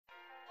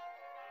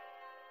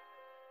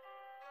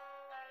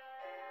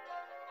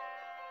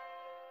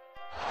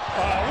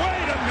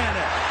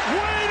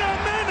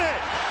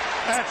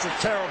That's a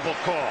terrible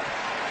call.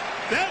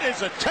 That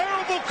is a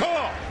terrible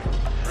call.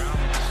 Brown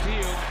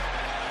steal.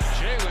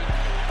 Jalen.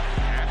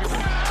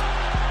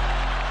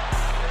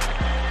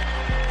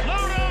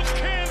 Blow those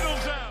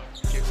candles out.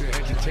 Gets it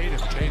ahead to Tatum.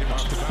 Tatum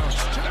off the bounce.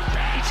 To the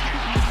basket.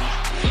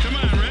 Come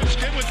on, Rips.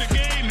 Get with the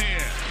game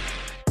here.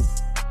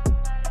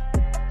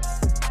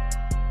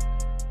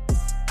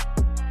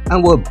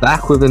 And we're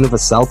back with another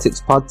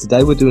Celtics pod.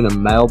 Today we're doing a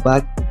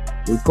mailbag.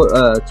 We put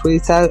a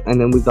tweet out and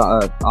then we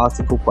got an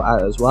article put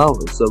out as well.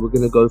 So we're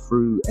going to go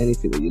through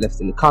anything that you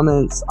left in the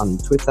comments on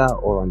Twitter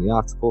or on the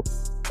article.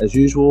 As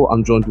usual,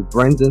 I'm joined with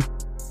Brendan,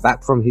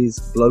 back from his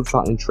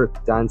globetrotting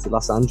trip down to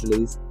Los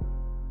Angeles.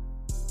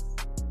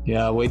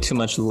 Yeah, way too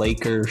much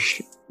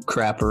Lakers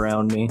crap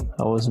around me.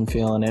 I wasn't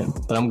feeling it,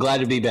 but I'm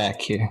glad to be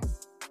back here.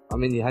 I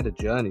mean, you had a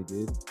journey,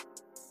 dude.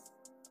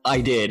 I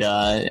did.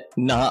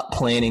 Not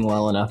planning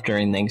well enough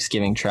during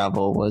Thanksgiving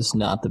travel was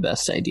not the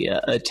best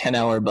idea. A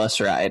 10-hour bus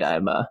ride.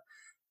 I'm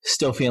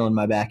still feeling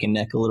my back and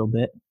neck a little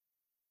bit.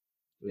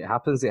 It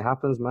happens,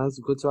 man. It's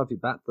good to have you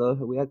back, though.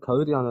 We had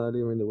Cody on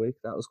earlier in the week.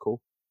 That was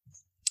cool.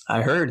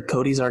 I heard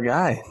Cody's our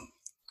guy.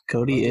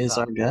 Cody is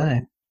our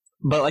guy.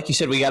 But like you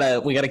said, we got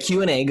a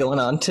Q&A going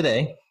on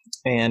today,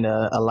 and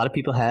a lot of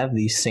people have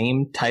the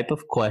same type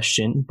of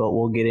question, but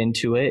we'll get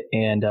into it.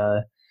 And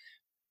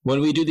when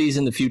we do these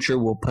in the future,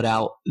 we'll put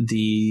out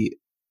the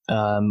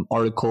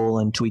article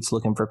and tweets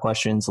looking for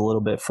questions a little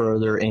bit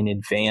further in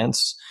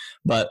advance.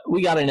 But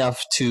we got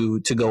enough to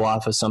go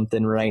off of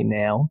something right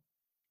now.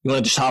 You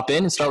want to just hop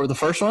in and start with the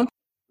first one?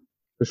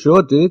 For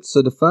sure, dude.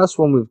 So the first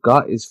one we've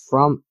got is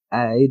from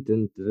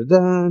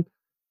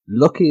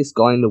luckiest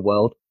guy in the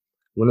world.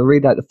 I'm going to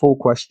read out the full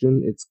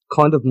question. It's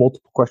kind of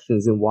multiple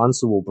questions in one,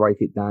 so we'll break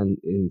it down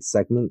in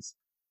segments.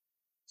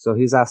 So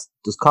he's asked,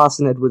 does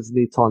Carson Edwards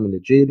need time in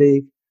the G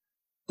League?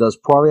 Does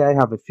Poirier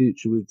have a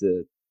future with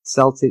the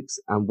Celtics?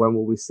 And when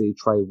will we see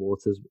Trey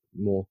Waters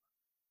more?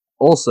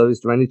 Also,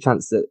 is there any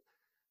chance that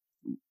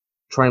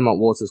Tremont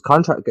Waters'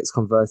 contract gets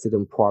converted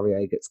and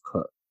Poirier gets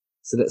cut?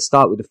 So let's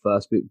start with the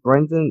first bit.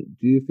 Brendan,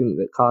 do you think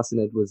that Carson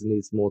Edwards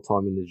needs more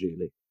time in the G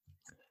League?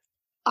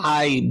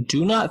 I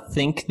do not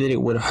think that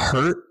it would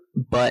hurt,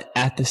 but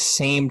at the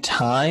same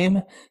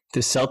time,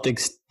 the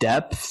Celtics'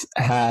 depth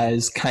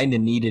has kind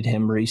of needed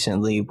him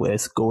recently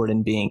with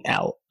Gordon being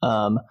out.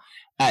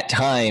 At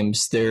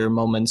times, there are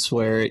moments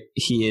where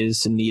he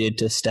is needed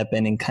to step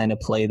in and kind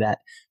of play that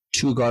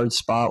two-guard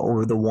spot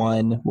or the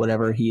one,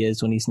 whatever he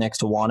is when he's next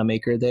to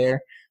Wanamaker there.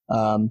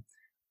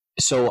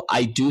 So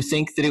I do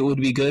think that it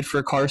would be good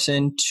for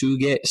Carson to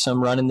get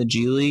some run in the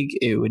G League.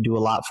 It would do a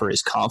lot for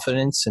his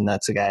confidence, and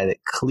that's a guy that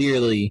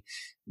clearly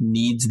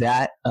needs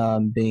that,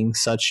 being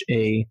such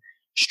a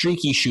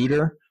streaky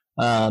shooter.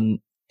 And,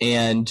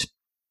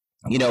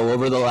 you know,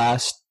 over the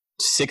last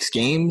 6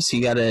 games,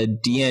 he got a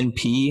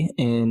DNP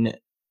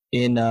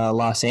in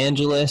Los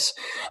Angeles,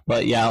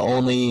 but yeah,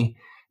 only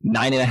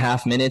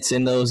 9.5 minutes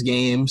in those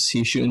games.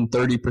 He's shooting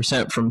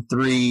 30% from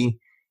 3.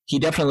 He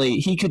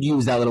could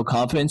use that little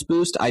confidence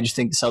boost. I just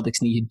think the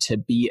Celtics need to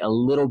be a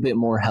little bit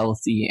more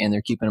healthy, and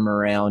they're keeping him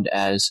around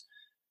as,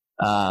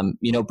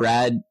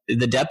 Brad,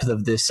 the depth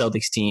of this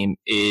Celtics team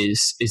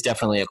is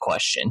definitely a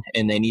question,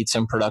 and they need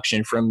some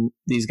production from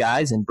these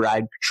guys, and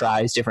Brad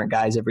tries different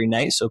guys every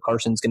night, so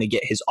Carson's going to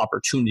get his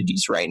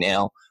opportunities right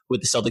now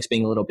with the Celtics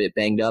being a little bit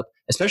banged up,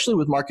 especially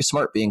with Marcus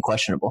Smart being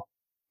questionable.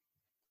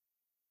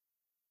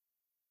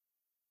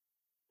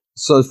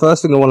 So the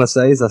first thing I want to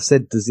say is I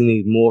said, does he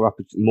need more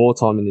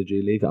time in the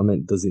G League? I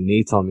meant, does he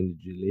need time in the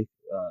G League?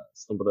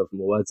 Stumbled over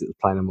my words. It was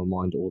playing in my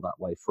mind all that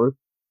way through.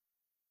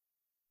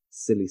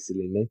 Silly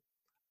me.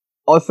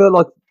 I feel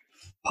like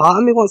part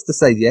of me wants to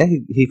say, yeah,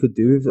 he could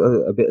do with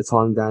a bit of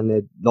time down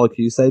there, like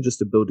you say, just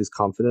to build his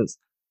confidence.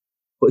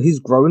 But he's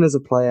growing as a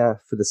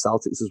player for the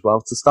Celtics as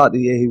well. To start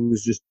the year, he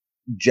was just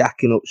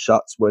jacking up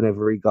shots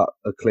whenever he got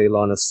a clear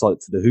line of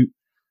sight to the hoop.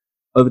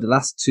 Over the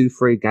last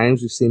 2-3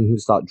 games, we've seen him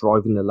start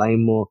driving the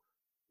lane more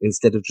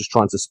instead of just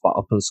trying to spot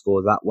up and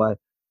score that way.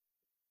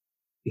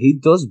 He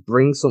does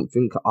bring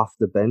something off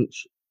the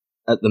bench.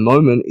 At the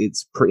moment,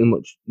 it's pretty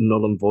much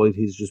null and void.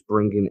 He's just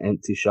bringing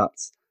empty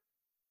shots.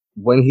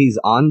 When he's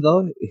on,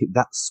 though,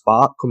 that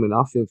spark coming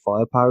off in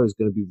firepower is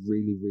going to be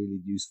really, really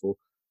useful.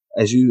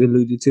 As you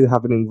alluded to,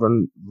 having him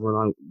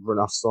run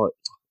off site.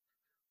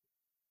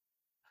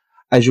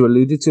 As you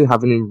alluded to,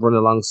 having him run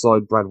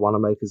alongside Brad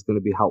Wanamaker is going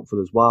to be helpful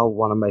as well.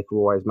 Wanamaker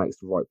always makes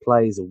the right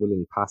plays, a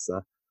willing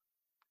passer.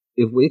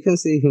 If we can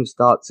see him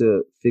start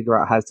to figure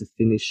out how to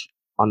finish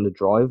on the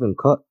drive and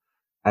cut,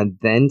 and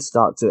then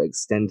start to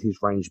extend his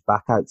range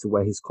back out to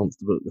where he's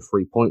comfortable at the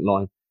 3-point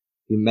line,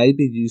 he may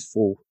be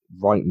useful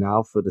right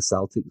now for the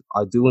Celtics.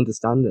 I do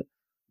understand that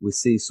we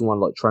see someone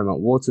like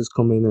Tremont Waters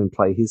come in and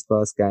play his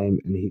first game,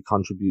 and he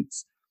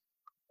contributes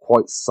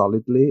quite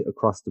solidly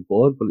across the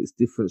board, but it's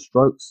different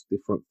strokes,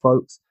 different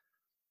folks.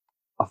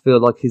 I feel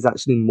like he's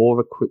actually more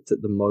equipped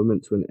at the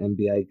moment to an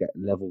NBA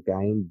level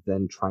game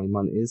than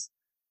Tremont is.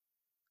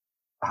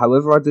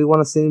 However, I do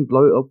want to see him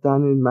blow it up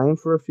down in Maine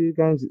for a few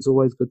games. It's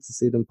always good to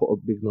see them put up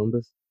big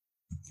numbers.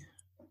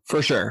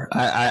 For sure.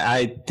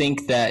 I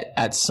think that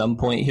at some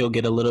point he'll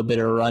get a little bit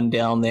of run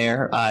down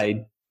there.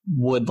 I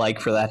would like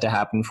for that to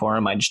happen for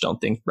him. I just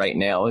don't think right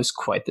now is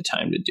quite the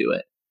time to do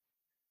it.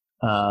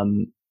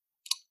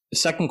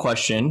 Second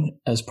question,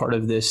 as part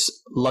of this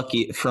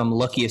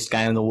luckiest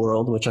guy in the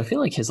world, which I feel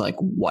like his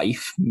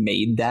wife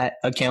made that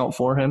account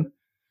for him.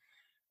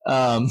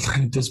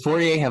 Does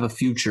Poirier have a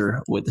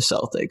future with the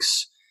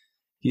Celtics?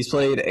 He's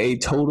played a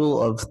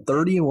total of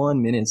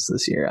 31 minutes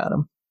this year,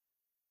 Adam.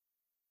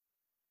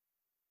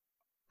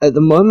 At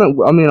the moment,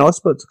 I mean, I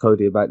spoke to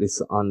Cody about this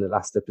on the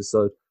last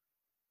episode.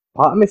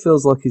 Part of me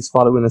feels like he's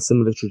following a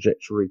similar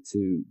trajectory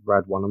to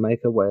Brad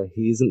Wanamaker, where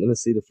he isn't going to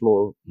see the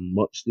floor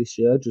much this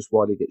year, just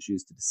while he gets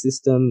used to the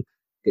system,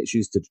 gets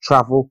used to the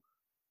travel,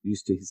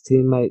 used to his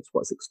teammates,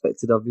 what's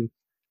expected of him.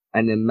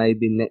 And then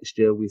maybe next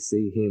year we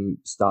see him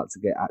start to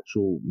get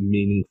actual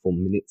meaningful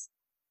minutes.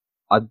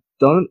 I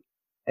don't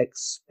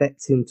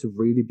expect him to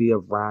really be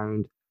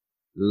around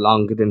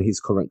longer than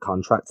his current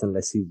contract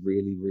unless he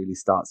really, really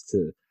starts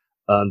to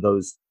earn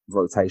those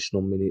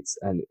rotational minutes.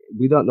 And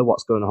we don't know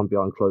what's going on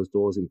behind closed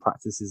doors in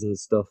practices and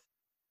stuff.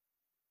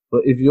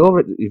 But if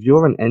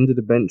you're an end of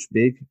the bench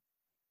big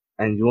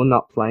and you're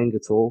not playing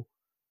at all,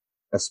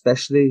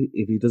 especially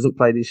if he doesn't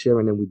play this year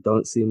and then we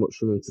don't see much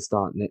from him to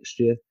start next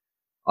year,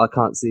 I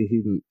can't see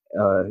him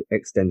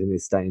extending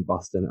his stay in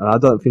Boston. And I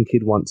don't think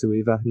he'd want to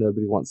either.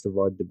 Nobody wants to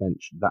ride the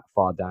bench that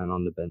far down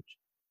on the bench.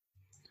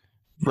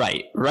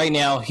 Right. Right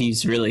now,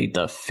 he's really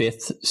the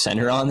fifth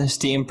center on this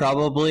team,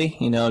 probably.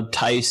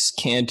 Tice,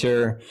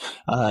 Cantor,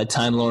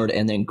 Time Lord,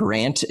 and then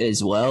Grant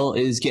as well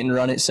is getting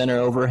run at center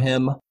over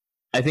him.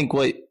 I think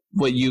what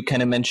you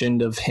kind of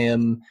mentioned of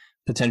him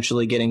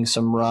potentially getting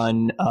some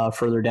run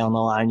further down the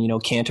line,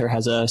 Cantor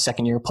has a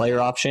second-year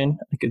player option.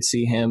 I could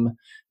see him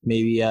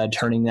maybe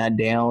turning that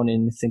down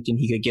and thinking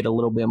he could get a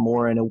little bit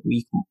more in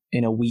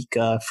a weak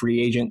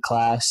free agent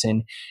class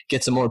and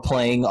get some more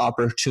playing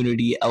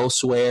opportunity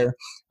elsewhere.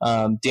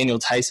 Daniel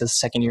Tice has a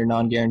second-year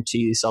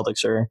non-guarantee. The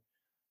Celtics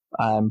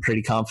I'm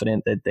pretty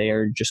confident that they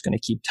are just going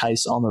to keep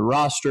Tice on the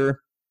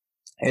roster.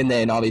 And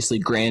then obviously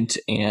Grant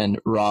and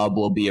Rob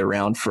will be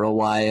around for a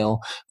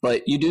while,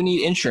 but you do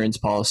need insurance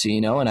policy,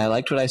 and I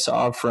liked what I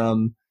saw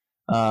from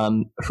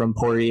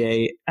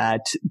Poirier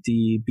at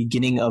the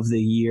beginning of the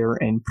year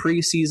and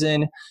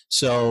preseason.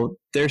 So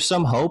there's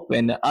some hope.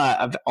 And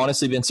I've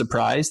honestly been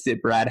surprised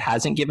that Brad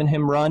hasn't given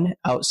him run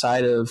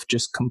outside of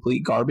just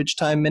complete garbage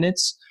time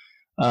minutes.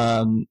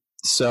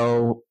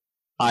 So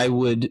I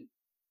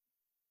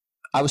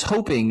was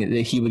hoping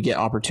that he would get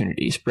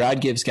opportunities.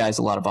 Brad gives guys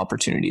a lot of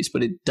opportunities,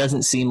 but it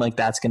doesn't seem like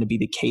that's going to be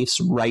the case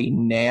right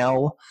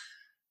now.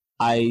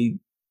 A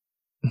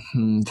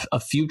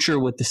future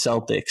with the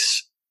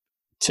Celtics,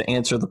 to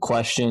answer the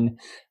question,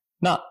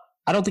 I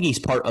don't think he's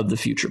part of the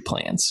future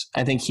plans.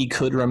 I think he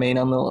could remain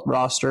on the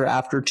roster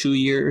after 2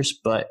 years,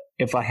 but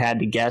if I had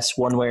to guess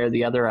one way or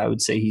the other, I would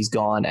say he's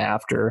gone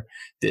after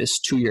this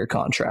 2-year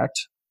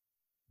contract.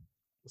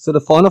 So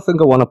the final thing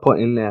I want to put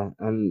in there,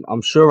 and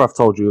I'm sure I've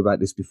told you about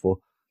this before,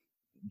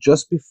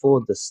 just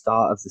before the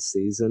start of the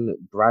season,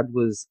 Brad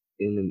was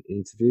in an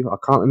interview. I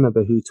can't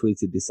remember who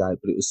tweeted this out,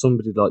 but it was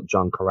somebody like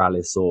John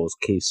Corrales or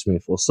Keith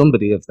Smith or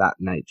somebody of that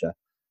nature.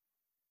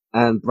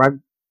 And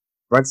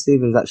Brad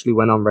Stevens actually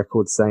went on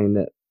record saying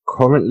that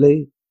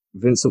currently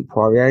Vincent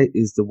Poirier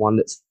is the one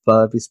that's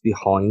furthest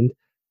behind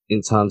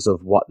in terms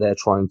of what they're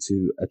trying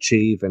to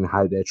achieve and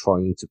how they're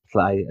trying to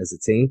play as a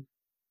team.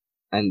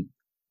 And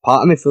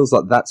part of me feels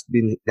like that's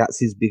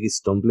his biggest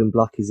stumbling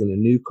block. He's in a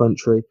new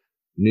country,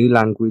 new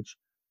language,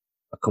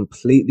 a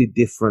completely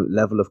different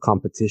level of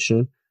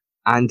competition,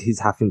 and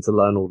he's having to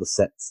learn all the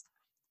sets,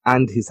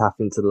 and he's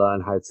having to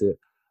learn how to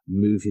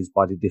move his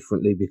body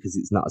differently because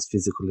it's not as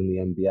physical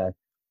in the NBA.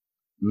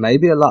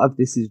 Maybe a lot of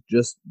this is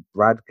just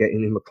Brad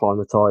getting him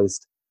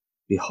acclimatized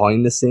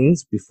behind the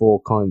scenes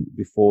before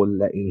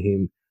letting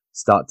him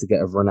start to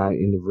get a run out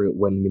in the real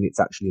when minutes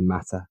actually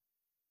matter.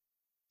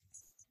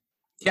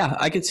 Yeah,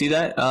 I could see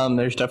that.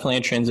 There's definitely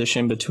a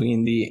transition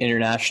between the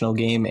international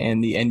game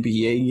and the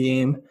NBA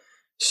game.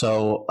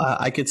 So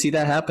I could see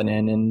that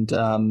happening. And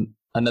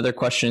another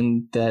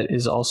question that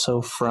is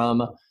also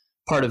from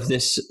part of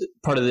this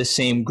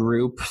same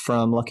group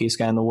from Luckiest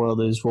Guy in the World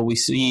is,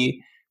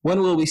 when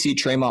will we see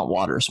Tremont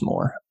Waters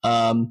more?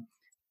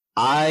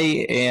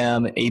 I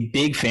am a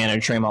big fan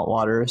of Tremont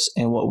Waters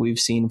and what we've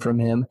seen from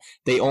him.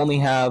 They only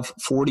have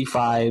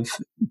 45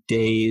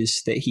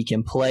 days that he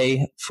can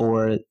play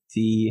for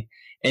the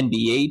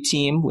NBA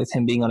team, with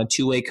him being on a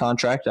 2-way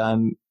contract.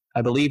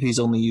 I believe he's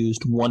only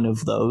used one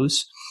of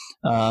those.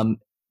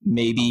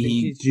 Maybe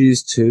he's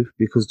used 2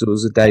 because there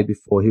was a day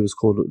before he was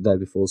called up the day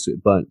before, so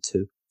it burnt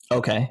 2.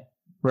 Okay,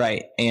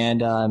 right.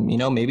 And,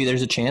 maybe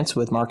there's a chance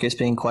with Marcus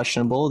being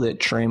questionable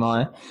that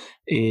Tremont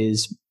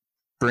is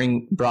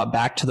brought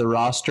back to the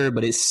roster,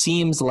 but it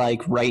seems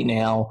like right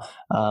now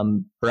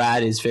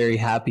Brad is very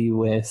happy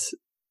with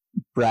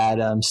Brad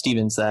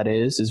Stevens,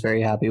 is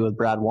very happy with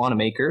Brad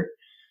Wanamaker.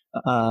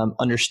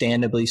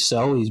 understandably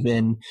so. He's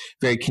been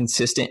very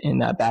consistent in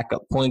that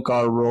backup point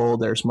guard role.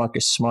 There's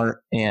Marcus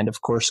Smart and,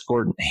 of course,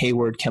 Gordon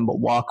Hayward, Kemba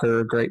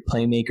Walker, great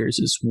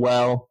playmakers as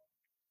well.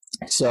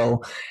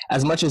 So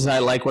as much as I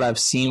like what I've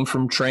seen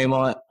from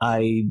Tremont,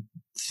 I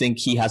think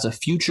he has a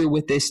future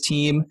with this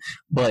team.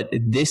 But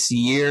this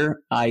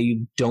year, I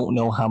don't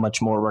know how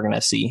much more we're going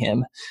to see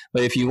him.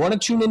 But if you want to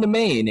tune into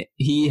Maine,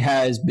 he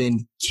has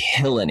been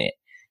killing it.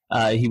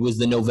 He was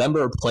the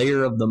November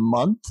Player of the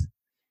Month.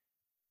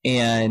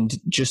 And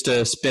just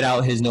to spit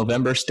out his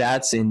November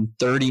stats in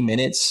 30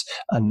 minutes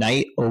a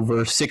night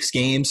over 6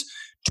 games,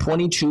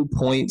 22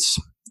 points,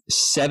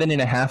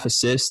 7.5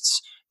 assists,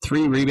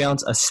 3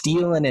 rebounds, a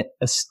steal, and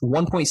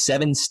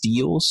 1.7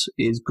 steals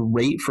is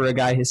great for a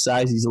guy his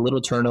size. He's a little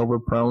turnover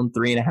prone.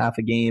 3.5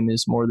 a game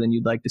is more than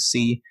you'd like to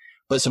see,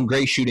 but some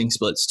great shooting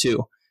splits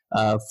too.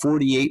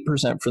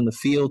 48% from the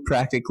field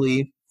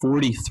practically,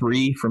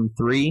 43 from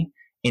 3,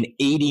 and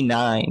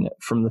 89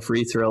 from the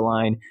free throw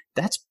line.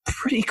 That's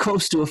pretty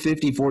close to a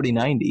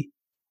 50-40-90.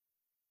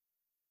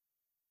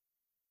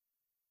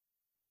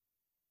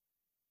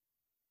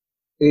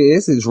 It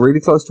is. It's really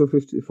close to a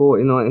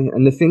 50-40-90.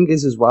 And the thing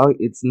is as well,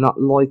 it's not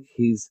like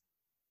he's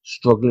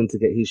struggling to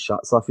get his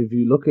shots off. If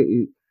you look at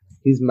it,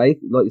 he's made,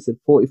 like you said,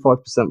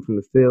 45% from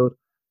the field.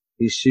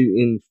 He's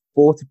shooting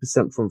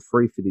 40% from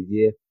 3 for the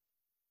year.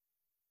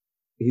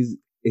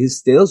 His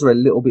steals are a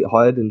little bit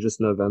higher than just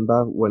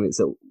November when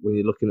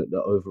you're looking at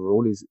the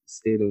overall. He's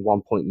stealing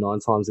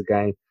 1.9 times a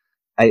game,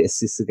 8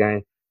 assists a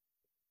game.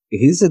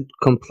 He's a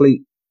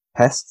complete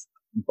pest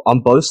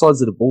on both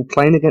sides of the ball.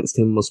 Playing against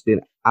him must be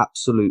an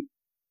absolute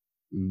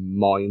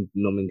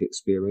mind-numbing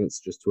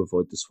experience, just to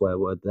avoid the swear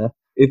word there.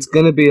 It's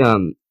gonna be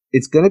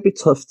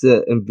tough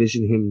to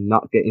envision him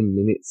not getting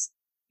minutes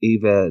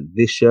either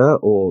this year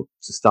or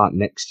to start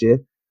next year.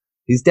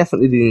 He's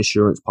definitely the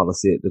insurance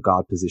policy at the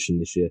guard position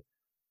this year.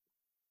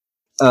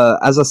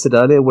 As I said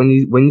earlier, when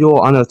you're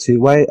on a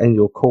two-way and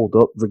you're called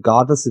up,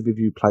 regardless of if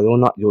you play or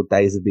not, your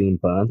days are being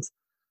burnt.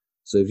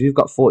 So if you've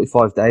got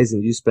 45 days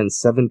and you spend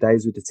 7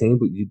 days with the team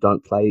but you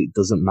don't play, it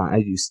doesn't matter.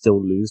 You still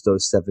lose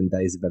those 7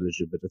 days of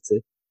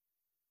eligibility.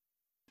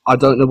 I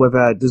don't know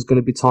whether there's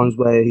going to be times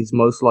where he's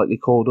most likely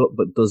called up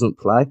but doesn't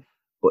play,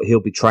 but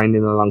he'll be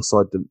training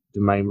alongside the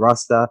main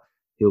roster.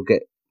 He'll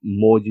get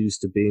more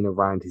used to being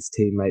around his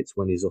teammates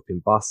when he's up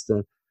in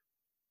Boston.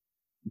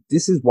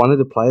 This is one of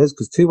the players,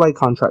 because two-way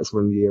contracts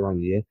run year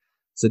on year.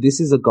 So this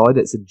is a guy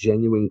that's a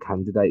genuine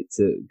candidate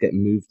to get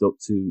moved up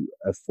to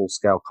a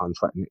full-scale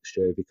contract next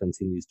year if he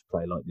continues to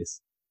play like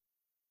this.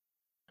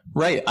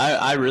 Right.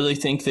 I really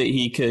think that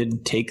he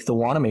could take the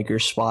Wanamaker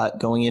spot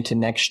going into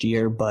next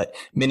year, but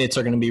minutes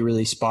are going to be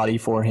really spotty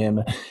for him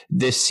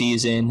this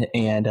season.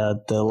 And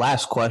the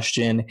last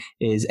question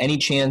is, any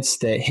chance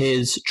that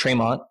his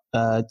Tremont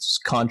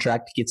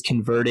contract gets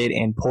converted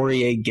and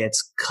Poirier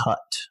gets cut?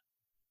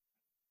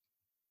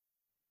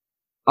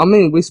 I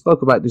mean, we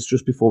spoke about this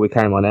just before we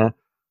came on air.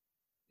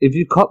 If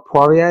you cut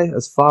Poirier,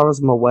 as far as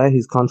I'm aware,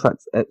 his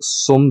contract at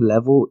some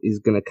level is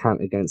going to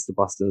count against the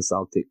Boston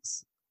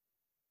Celtics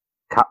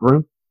cap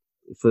room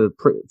for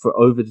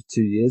over the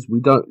 2 years. We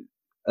don't,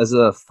 as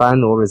a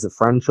fan or as a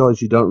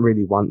franchise, you don't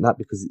really want that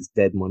because it's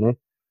dead money,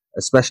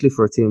 especially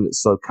for a team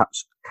that's so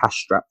cash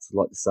strapped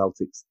like the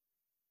Celtics.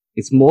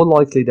 It's more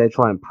likely they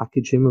try and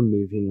package him and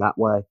move him that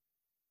way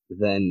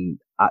than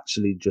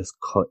actually just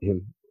cut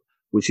him,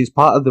 which is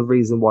part of the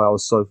reason why I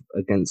was so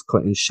against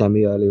cutting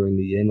Shemi earlier in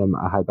the year, no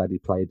matter how bad he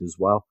played as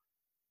well.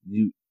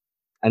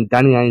 And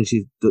Danny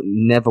Ainge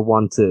never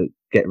want to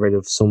get rid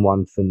of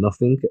someone for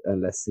nothing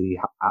unless he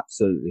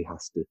absolutely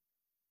has to.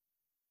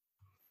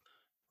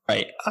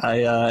 Right.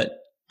 I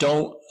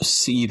don't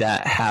see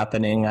that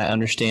happening. I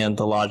understand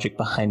the logic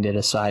behind it.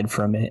 Aside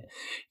from it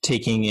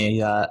taking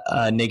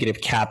a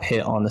negative cap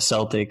hit on the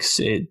Celtics,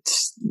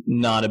 it's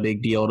not a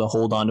big deal to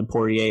hold on to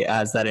Poirier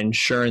as that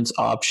insurance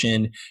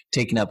option,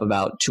 taking up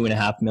about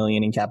 $2.5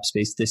 million in cap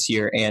space this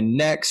year and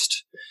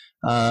next.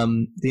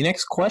 The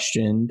next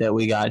question that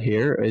we got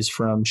here is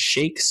from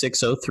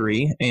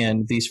Shake603,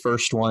 and these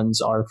first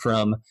ones are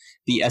from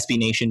the SB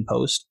Nation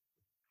post.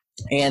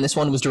 And this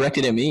one was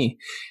directed at me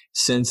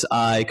since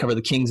I cover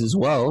the Kings as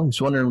well. I was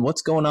wondering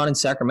what's going on in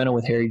Sacramento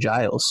with Harry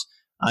Giles.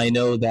 I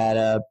know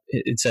that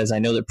it says, I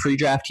know that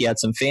pre-draft he had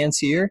some fans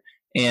here,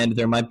 and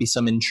there might be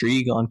some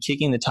intrigue on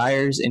kicking the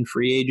tires in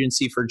free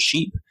agency for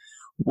cheap.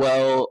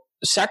 Well,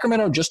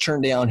 Sacramento just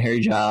turned down Harry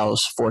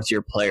Giles'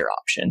 fourth-year player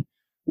option,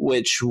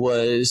 which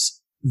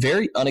was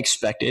very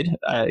unexpected.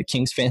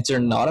 Kings fans are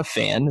not a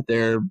fan.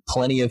 There are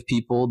plenty of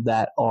people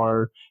that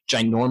are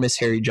ginormous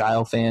Harry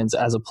Giles fans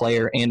as a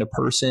player and a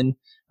person.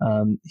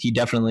 He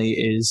definitely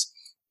is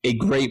a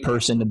great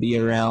person to be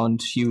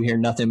around. You hear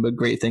nothing but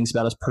great things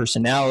about his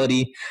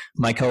personality.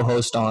 My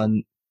co-host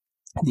on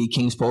the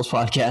Kings Pulse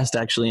podcast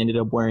actually ended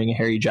up wearing a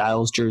Harry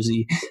Giles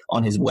jersey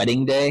on his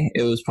wedding day.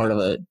 It was part of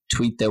a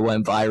tweet that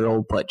went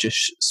viral, but just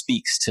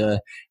speaks to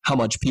how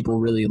much people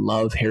really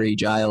love Harry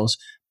Giles.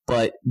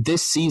 But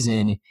this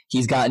season,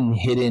 he's gotten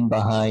hidden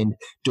behind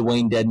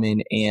Dwayne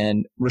Dedmon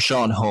and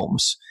Rashawn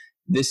Holmes.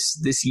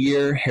 this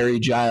year, Harry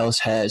Giles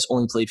has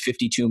only played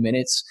 52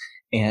 minutes,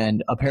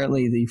 and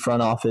apparently the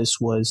front office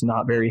was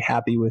not very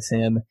happy with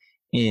him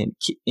in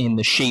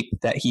the shape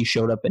that he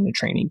showed up in the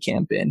training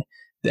camp in,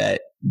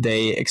 that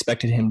they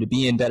expected him to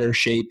be in better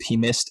shape. He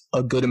missed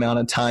a good amount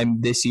of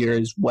time this year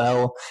as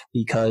well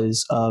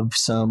because of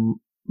some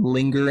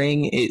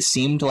it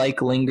seemed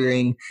like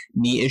lingering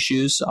knee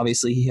issues.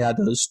 Obviously, he had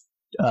those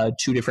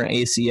 2 different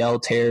ACL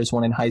tears,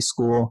 one in high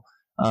school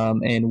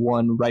and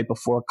one right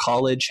before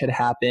college had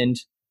happened.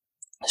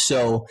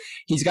 So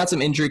he's got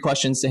some injury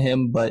questions to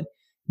him, but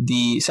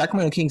the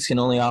Sacramento Kings can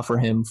only offer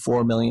him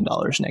 $4 million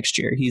next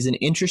year. He's an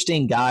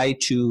interesting guy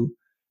to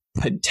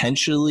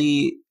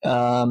potentially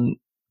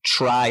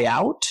try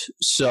out.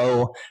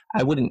 So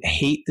I wouldn't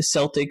hate the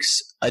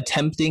Celtics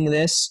attempting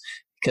this,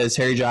 because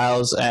Harry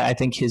Giles, I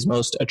think his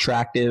most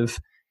attractive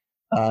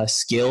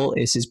skill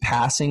is his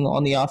passing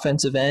on the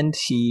offensive end.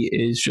 He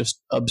is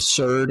just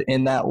absurd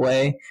in that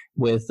way,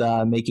 with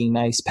making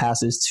nice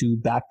passes to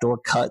backdoor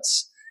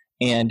cuts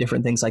and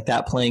different things like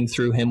that, playing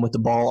through him with the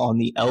ball on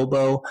the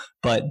elbow.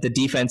 But the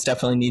defense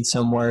definitely needs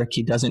some work.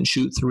 He doesn't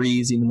shoot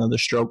threes, even though the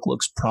stroke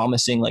looks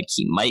promising, like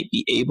he might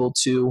be able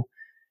to.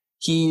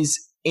 He's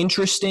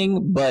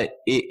interesting, but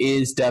it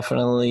is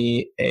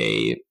definitely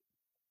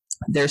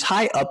there's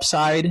high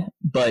upside,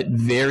 but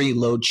very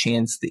low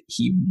chance that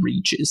he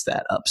reaches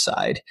that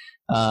upside.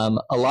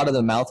 A lot of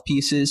the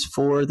mouthpieces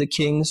for the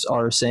Kings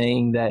are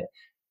saying that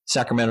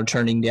Sacramento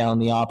turning down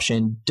the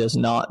option does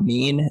not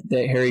mean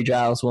that Harry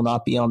Giles will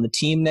not be on the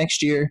team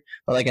next year.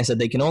 But like I said,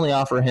 they can only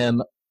offer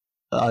him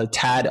a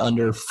tad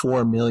under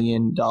 $4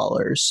 million.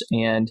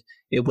 And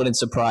it wouldn't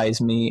surprise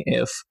me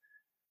if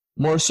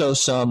more so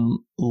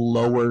some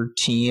lower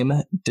team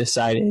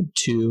decided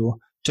to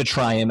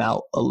try him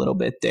out a little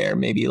bit there.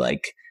 Maybe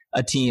like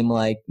a team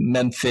like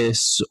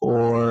Memphis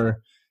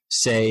or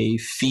say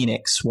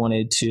Phoenix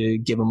wanted to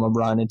give him a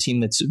run, a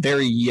team that's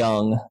very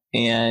young.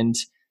 And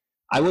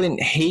I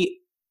wouldn't hate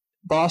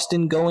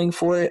Boston going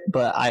for it,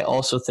 but I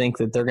also think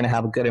that they're going to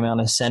have a good amount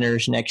of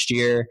centers next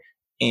year,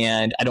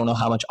 and I don't know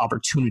how much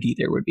opportunity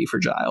there would be for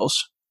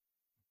Giles.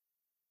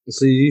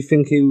 So do you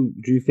think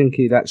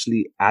he'd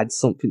actually add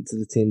something to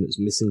the team that's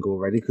missing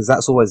already? Because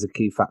that's always a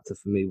key factor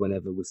for me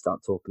whenever we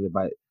start talking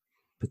about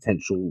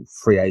potential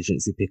free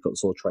agency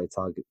pickups or trade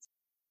targets.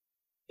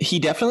 He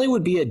definitely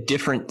would be a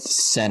different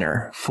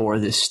center for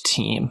this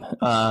team.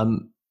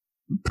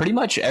 Pretty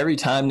much every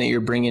time that you're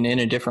bringing in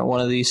a different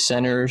one of these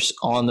centers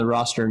on the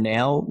roster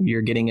now,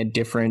 you're getting a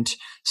different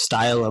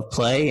style of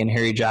play, and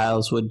Harry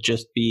Giles would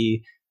just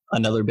be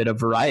another bit of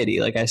variety.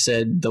 Like I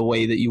said, the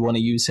way that you want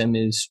to use him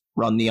is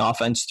run the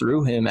offense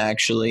through him,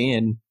 actually,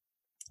 and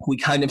we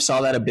kind of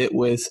saw that a bit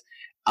with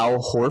Al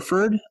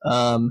Horford.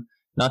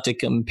 Not to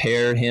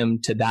compare him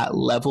to that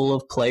level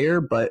of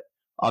player, but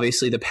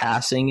obviously the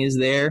passing is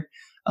there.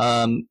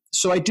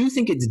 So I do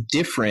think it's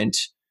different,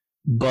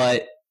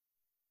 but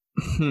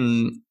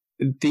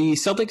the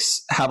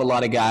Celtics have a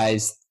lot of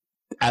guys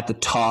at the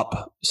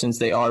top, since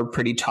they are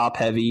pretty top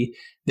heavy,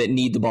 that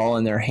need the ball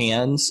in their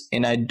hands.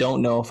 And I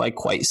don't know if I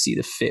quite see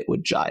the fit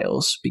with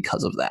Giles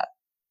because of that.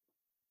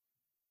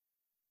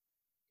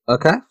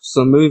 Okay,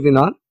 so moving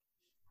on.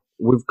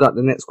 We've got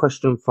the next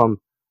question from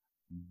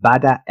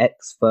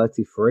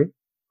BadaX33.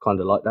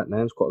 Kind of like that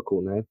name. It's quite a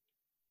cool name.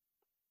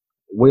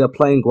 We are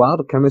playing well.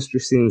 The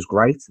chemistry seems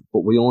great,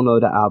 but we all know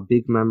that our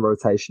big man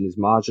rotation is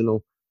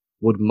marginal.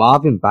 Would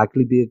Marvin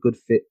Bagley be a good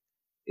fit?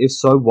 If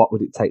so, what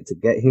would it take to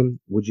get him?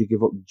 Would you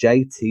give up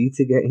JT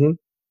to get him?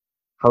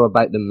 How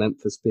about the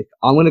Memphis pick?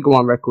 I'm going to go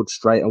on record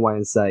straight away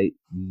and say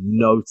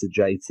no to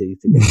JT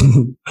to get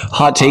him.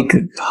 Hot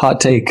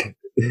take.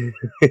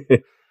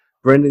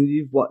 Brendan,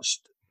 you've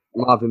watched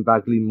Marvin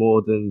Bagley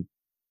more than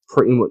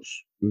pretty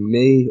much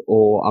me,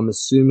 or I'm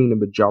assuming the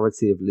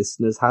majority of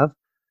listeners have.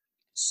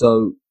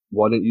 So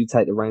why don't you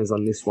take the reins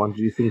on this one?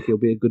 Do you think he'll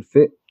be a good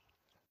fit?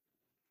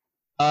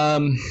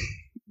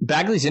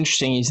 Bagley's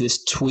interesting. He's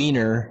this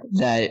tweener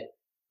that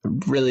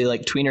really,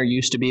 like, tweener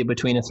used to be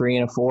between a 3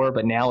 and a 4,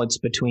 but now it's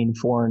between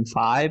 4 and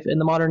 5 in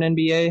the modern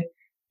NBA.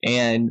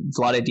 And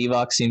Vlade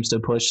Divac seems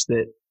to push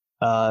that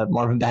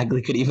Marvin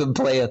Bagley could even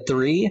play a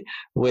 3,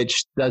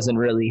 which doesn't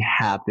really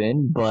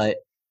happen. But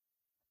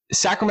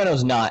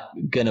Sacramento's not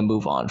going to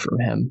move on from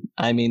him.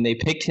 I mean, they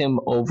picked him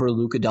over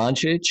Luka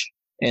Doncic,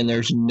 and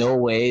there's no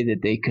way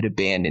that they could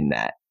abandon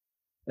that.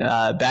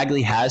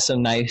 Bagley has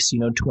some nice,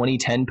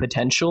 2010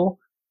 potential.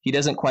 He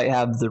doesn't quite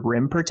have the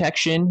rim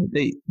protection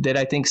that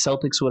I think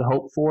Celtics would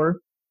hope for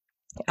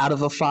out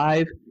of a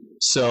 5.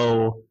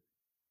 So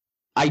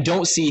I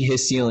don't see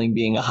his ceiling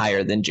being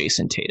higher than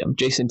Jason Tatum.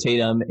 Jason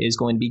Tatum is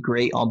going to be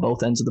great on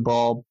both ends of the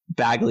ball.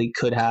 Bagley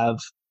could have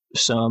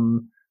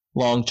some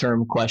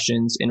long-term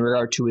questions in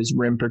regard to his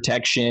rim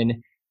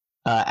protection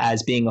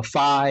as being a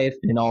 5,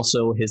 and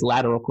also his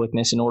lateral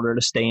quickness in order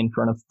to stay in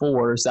front of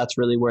 4s. That's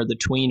really where the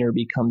tweener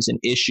becomes an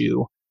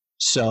issue.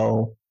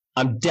 So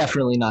I'm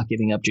definitely not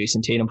giving up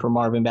Jason Tatum for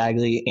Marvin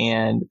Bagley,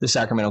 and the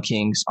Sacramento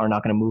Kings are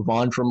not going to move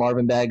on from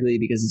Marvin Bagley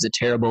because it's a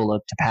terrible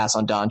look to pass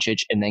on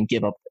Doncic and then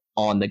give up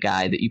on the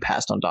guy that you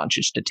passed on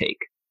Doncic to take.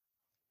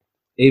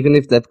 Even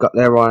if they've got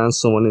their eye on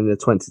someone in the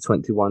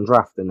 2021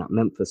 draft and that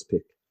Memphis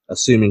pick,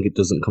 assuming it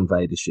doesn't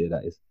convey this year,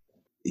 that is.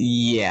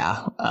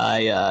 Yeah,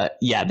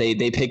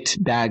 they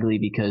picked Bagley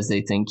because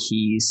they think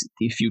he's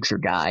the future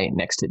guy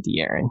next to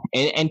De'Aaron.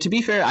 And to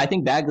be fair, I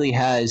think Bagley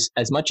has,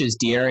 as much as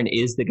De'Aaron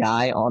is the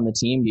guy on the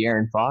team,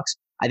 De'Aaron Fox,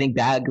 I think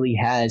Bagley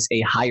has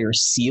a higher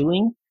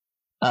ceiling,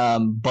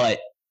 but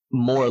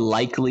more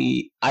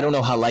likely, I don't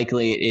know how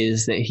likely it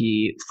is that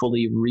he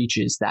fully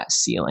reaches that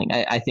ceiling.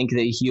 I think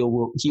that he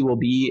will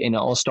be an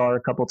all-star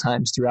a couple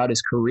times throughout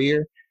his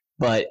career,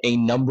 but a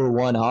number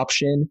one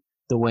option,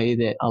 the way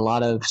that a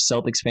lot of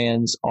Celtics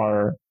fans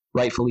are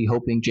rightfully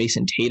hoping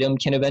Jason Tatum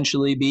can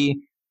eventually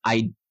be,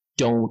 I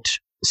don't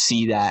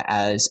see that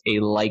as a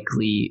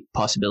likely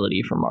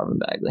possibility for Marvin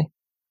Bagley.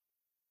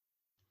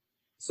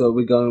 So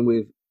we're going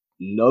with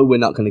no, we're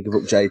not going to give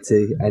up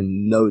JT,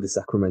 and no, the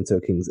Sacramento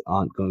Kings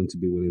aren't going to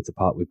be willing to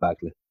part with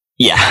Bagley.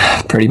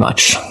 Yeah, pretty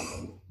much.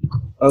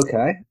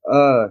 Okay.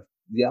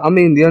 Yeah, I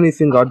mean, the only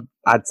thing I'd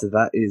add to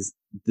that is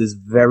there's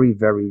very,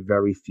 very,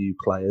 very few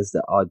players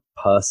that I'd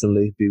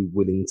personally be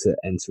willing to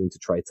enter into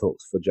trade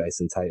talks for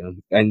Jason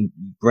Tatum. And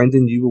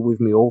Brendan, you were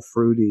with me all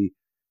through the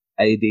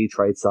AD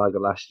trade saga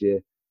last year.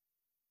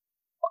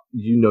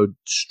 You know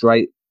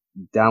straight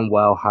damn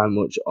well how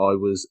much I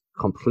was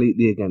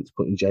completely against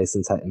putting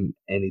Jason Tatum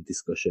in any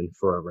discussion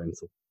for a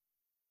rental.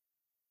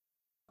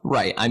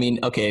 Right. I mean,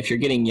 okay, if you're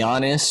getting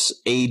Giannis,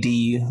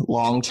 AD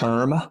long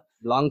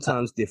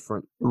term's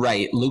different.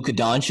 Right. Luka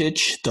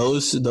Doncic,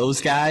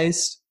 those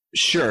guys,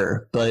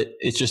 sure, but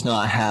it's just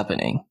not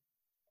happening.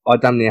 I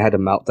damn near had a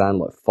meltdown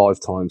like 5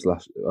 times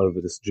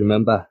over this. Do you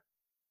remember?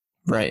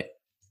 Right.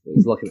 It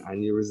was like an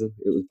aneurysm.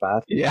 It was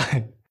bad.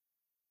 Yeah.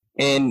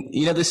 And,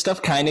 this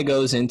stuff kind of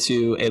goes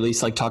into, at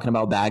least like talking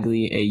about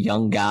Bagley, a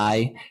young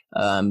guy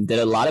that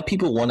a lot of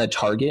people want to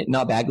target,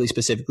 not Bagley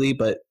specifically,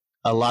 but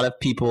a lot of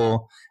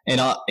people,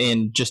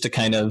 and just to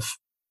kind of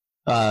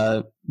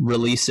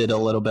release it a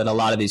little bit, a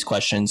lot of these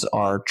questions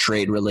are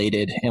trade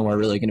related, and we're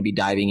really going to be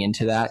diving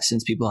into that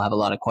since people have a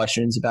lot of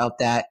questions about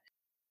that.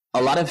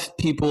 A lot of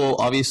people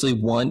obviously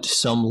want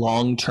some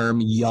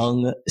long-term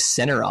young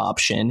center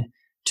option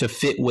to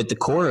fit with the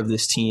core of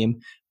this team,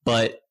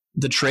 but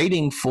the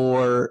trading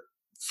for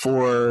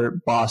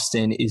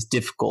Boston is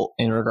difficult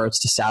in regards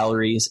to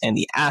salaries and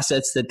the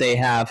assets that they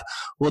have.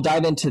 We'll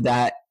dive into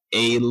that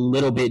a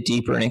little bit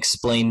deeper and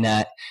explain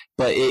that,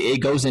 but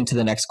it goes into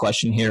the next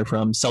question here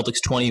from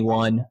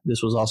Celtics21.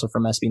 This was also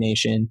from SB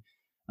Nation.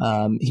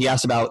 He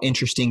asked about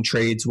interesting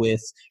trades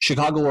with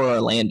Chicago or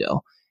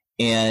Orlando.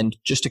 And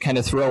just to kind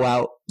of throw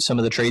out some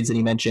of the trades that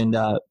he mentioned,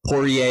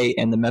 Poirier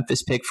and the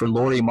Memphis pick for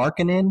Lauri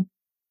Markkanen,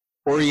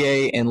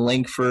 Poirier and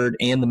Langford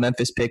and the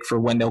Memphis pick for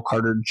Wendell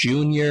Carter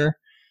Jr.,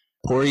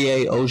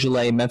 Poirier,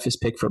 Ojale, Memphis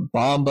pick for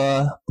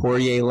Bamba,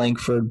 Poirier,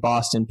 Langford,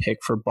 Boston pick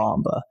for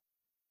Bamba.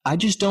 I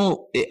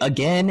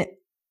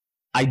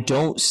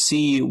don't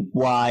see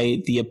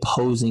why the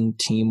opposing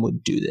team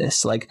would do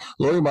this. Like,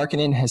 Lauri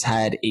Markkanen has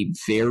had a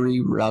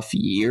very rough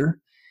year,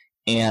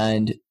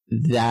 and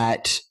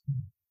that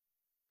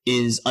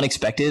is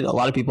unexpected. A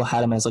lot of people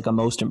had him as like a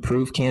most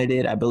improved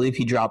candidate. I believe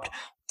he dropped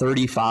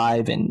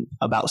 35 and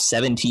about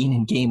 17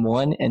 in game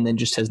 1, and then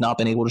just has not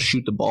been able to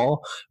shoot the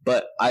ball.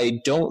 But I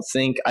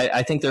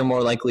think they're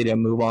more likely to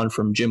move on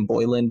from Jim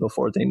Boylan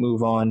before they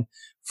move on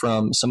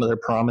from some of their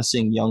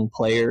promising young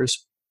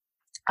players.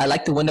 I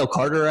like the Wendell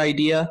Carter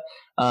idea.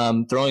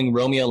 Throwing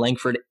Romeo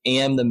Langford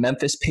and the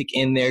Memphis pick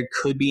in there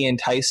could be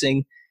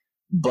enticing,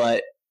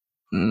 but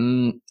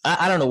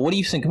I don't know. What do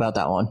you think about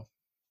that one?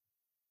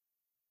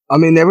 I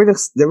mean, they're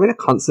in a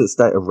constant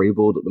state of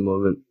rebuild at the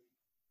moment.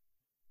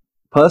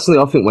 Personally,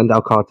 I think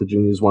Wendell Carter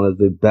Jr. is one of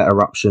the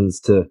better options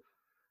to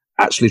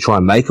actually try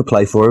and make a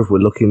play for if we're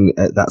looking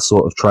at that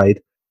sort of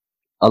trade.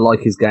 I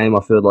like his game.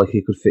 I feel like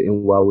he could fit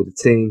in well with the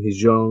team.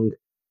 He's young.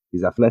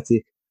 He's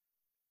athletic.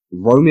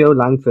 Romeo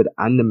Langford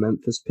and the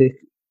Memphis pick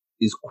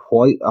is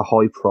quite a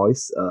high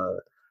price.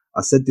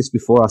 I said this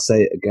before, I'll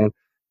say it again.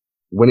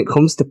 When it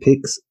comes to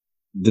picks,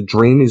 the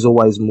dream is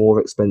always more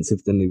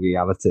expensive than the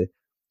reality.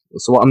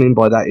 So what I mean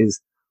by that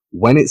is,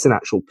 when it's an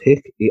actual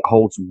pick, it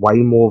holds way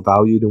more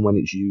value than when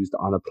it's used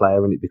on a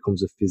player and it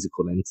becomes a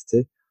physical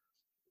entity.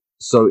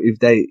 So if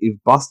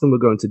Boston were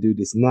going to do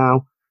this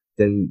now,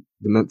 then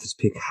the Memphis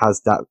pick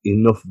has that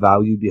enough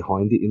value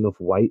behind it, enough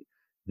weight,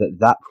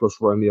 that plus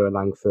Romeo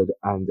Langford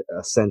and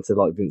a center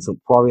like Vincent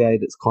Poirier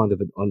that's kind of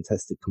an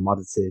untested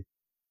commodity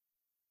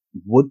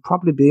would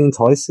probably be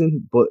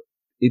enticing, but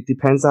it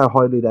depends how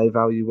highly they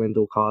value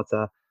Wendell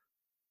Carter.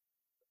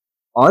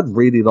 I'd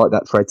really like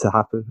that trade to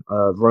happen.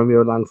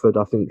 Romeo Langford,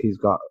 I think he's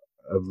got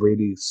a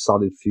really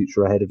solid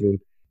future ahead of him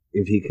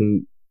if he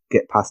can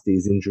get past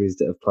these injuries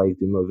that have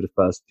plagued him over the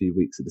first few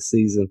weeks of the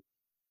season.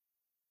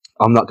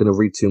 I'm not going to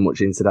read too much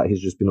into that.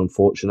 He's just been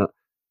unfortunate.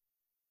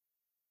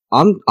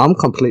 I'm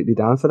completely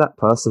down for that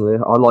personally.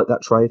 I like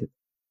that trade.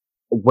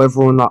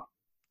 Whether or not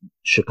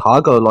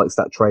Chicago likes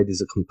that trade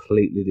is a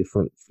completely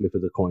different flip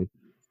of the coin.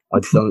 I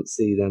don't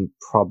see them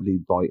probably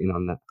biting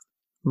on that.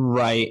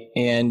 Right.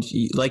 And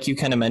like you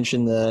kind of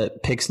mentioned, the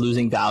picks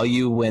losing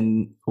value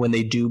when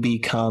they do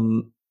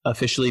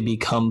officially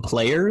become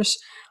players.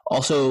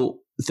 Also,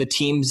 the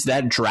teams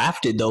that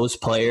drafted those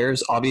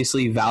players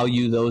obviously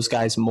value those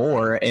guys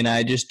more. And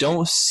I just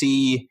don't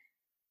see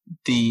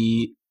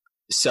the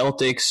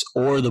Celtics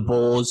or the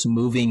Bulls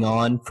moving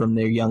on from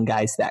their young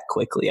guys that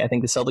quickly. I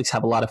think the Celtics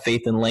have a lot of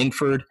faith in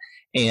Langford,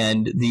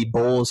 and the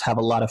Bulls have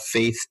a lot of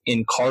faith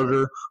in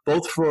Carter,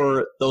 both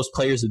for those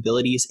players'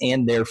 abilities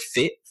and their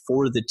fit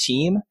for the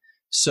team.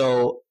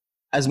 So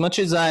as much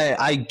as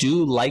I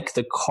do like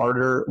the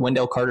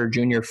Wendell Carter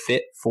Jr.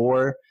 fit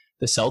for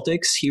the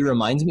Celtics, he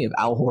reminds me of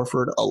Al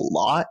Horford a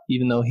lot,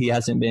 even though he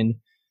hasn't been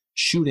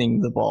shooting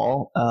the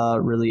ball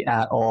really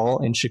at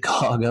all in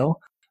Chicago.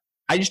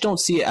 I just don't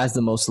see it as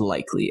the most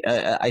likely.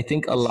 I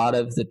think a lot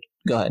of the...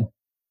 Go ahead.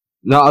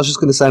 No, I was just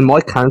going to say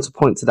my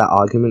counterpoint to that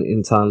argument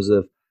in terms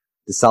of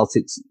the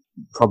Celtics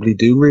probably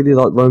do really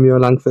like Romeo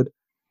Langford,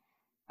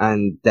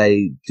 and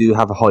they do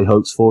have high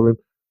hopes for him.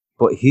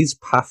 But his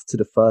path to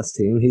the first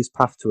team, his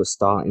path to a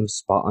starting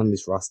spot on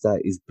this roster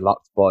is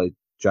blocked by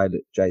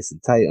Jason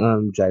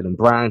Tatum, Jaylen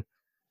Brown,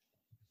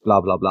 blah,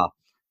 blah, blah.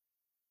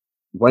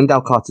 Wendell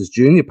Carter's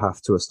junior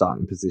path to a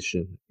starting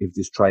position, if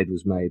this trade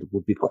was made,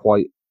 would be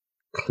quite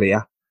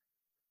clear.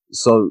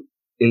 So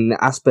in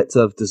the aspect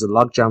of there's a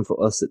logjam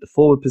for us at the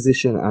forward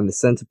position and the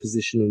center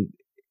position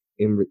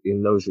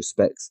in those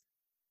respects,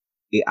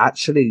 it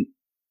actually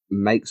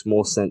makes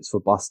more sense for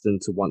Boston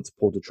to want to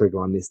pull the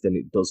trigger on this than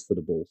it does for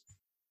the Bulls.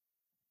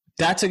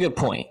 That's a good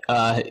point.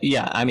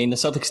 Yeah, I mean, the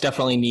Celtics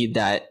definitely need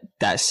that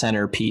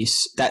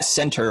centerpiece, that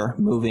center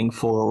moving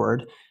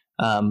forward.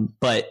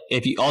 But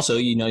if you also,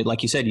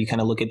 like you said, you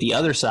kind of look at the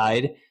other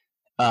side,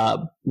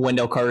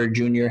 Wendell Carter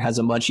Jr. has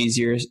a much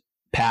easier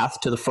path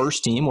to the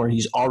first team where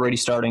he's already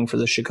starting for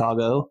the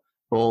Chicago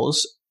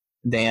Bulls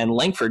than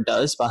Langford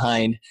does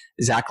behind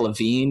Zach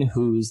LaVine,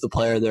 who's the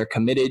player they're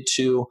committed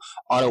to,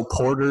 Otto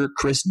Porter,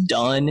 Chris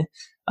Dunn.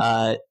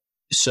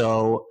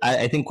 So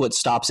I think what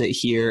stops it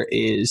here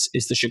is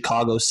the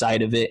Chicago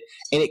side of it.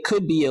 And it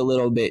could be a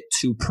little bit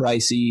too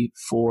pricey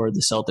for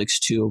the Celtics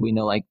too. We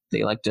know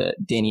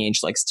Danny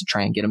Ainge likes to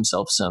try and get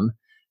himself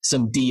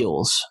some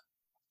deals.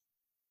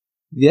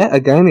 Yeah,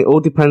 again, it all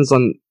depends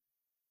on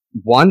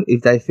one,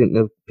 if they think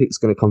the pick's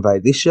going to convey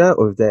this year,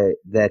 or if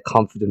they're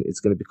confident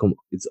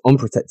it's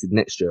unprotected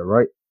next year,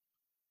 right?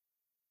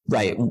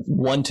 Right,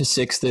 1 to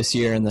 6 this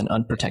year, and then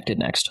unprotected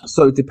next.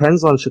 So it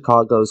depends on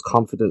Chicago's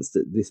confidence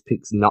that this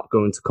pick's not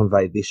going to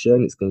convey this year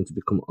and it's going to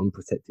become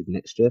unprotected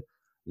next year.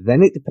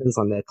 Then it depends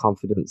on their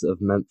confidence of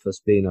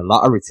Memphis being a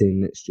lottery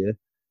team next year.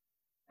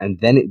 And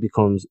then it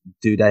becomes,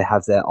 do they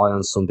have their eye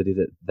on somebody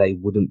that they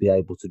wouldn't be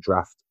able to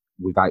draft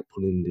without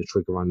pulling the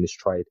trigger on this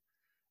trade?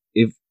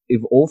 If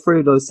all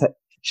three of those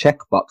check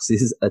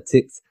boxes are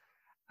ticked,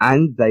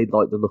 and they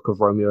like the look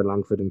of Romeo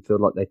Langford and feel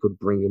like they could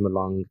bring him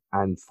along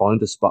and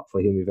find a spot for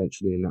him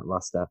eventually in that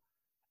roster,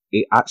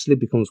 it actually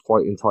becomes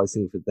quite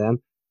enticing for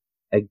them.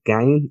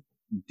 Again,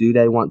 do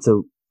they want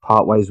to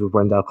part ways with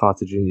Wendell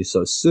Carter Jr.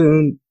 so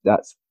soon?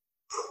 That's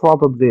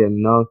probably a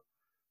no.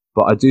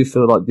 But I do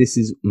feel like this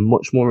is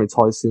much more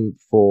enticing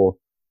for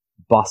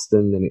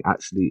Boston than it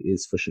actually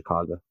is for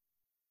Chicago.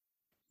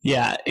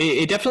 Yeah,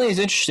 it definitely is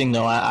interesting,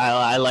 though.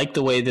 I like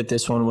the way that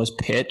this one was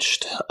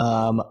pitched.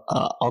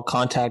 I'll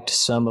contact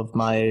some of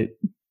my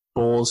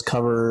Bulls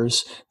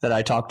coverers that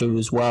I talked to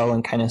as well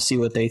and kind of see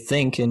what they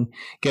think and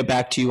get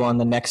back to you on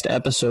the next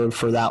episode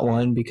for that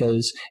one,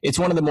 because it's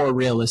one of the more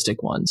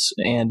realistic ones.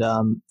 And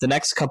the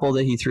next couple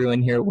that he threw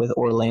in here with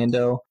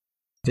Orlando,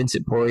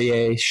 Vincent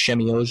Poirier,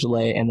 Semi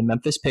Ojeleye, and the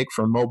Memphis pick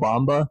for Mo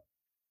Bamba,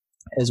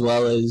 as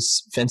well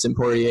as Vincent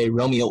Poirier,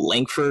 Romeo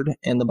Langford,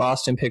 and the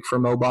Boston pick for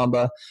Mo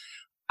Bamba.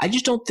 I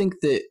just don't think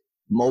that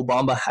Mo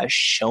Bamba has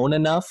shown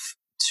enough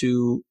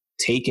to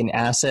take an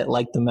asset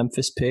like the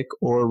Memphis pick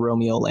or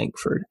Romeo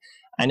Langford.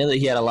 I know that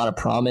he had a lot of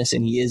promise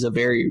and he is a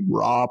very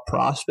raw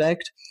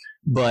prospect,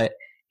 but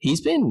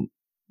he's been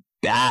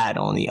bad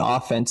on the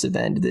offensive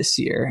end this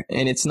year.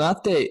 And it's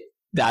not that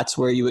that's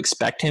where you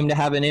expect him to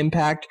have an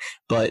impact,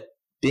 but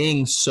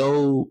being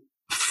so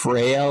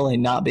frail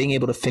and not being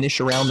able to finish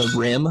around the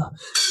rim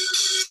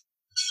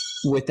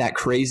with that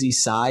crazy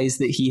size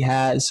that he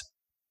has,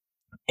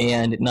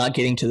 and not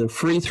getting to the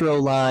free throw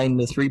line,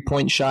 the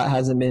three-point shot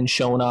hasn't been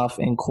shown off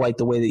in quite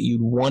the way that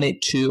you'd want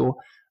it to.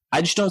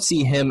 I just don't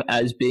see him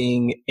as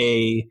being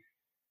a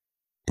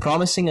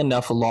promising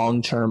enough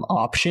long-term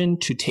option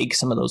to take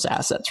some of those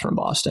assets from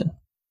Boston.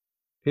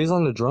 Who's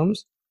on the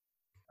drums?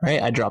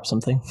 Right, I dropped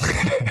something.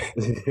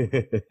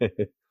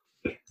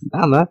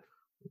 Nah, man.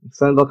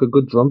 Sounds like a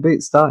good drum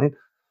beat starting.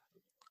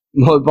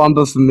 Mo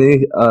Bamba for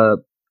me,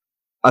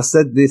 I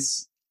said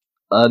this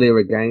earlier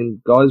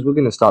again, guys, we're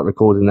going to start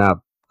recording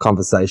our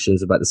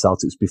conversations about the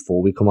Celtics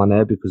before we come on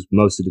air because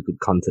most of the good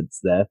content's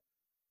there.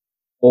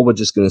 Or we're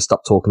just going to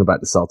stop talking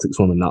about the Celtics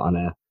when we're not on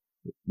air,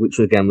 which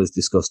again was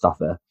discussed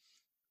off air.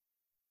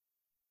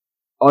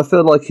 I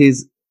feel like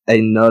he's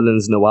a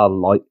Nerlens Noel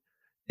light.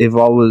 If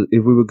we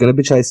were going to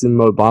be chasing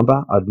Mo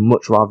Bamba, I'd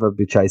much rather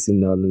be chasing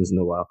Nerlens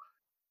Noel.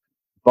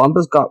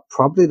 Bomber's got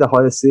probably the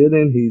highest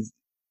ceiling. His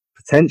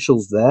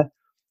potential's there.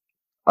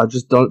 I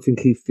just don't think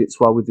he fits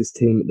well with this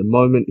team at the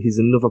moment. He's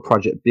another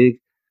project big.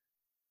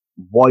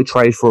 Why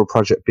trade for a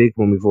project big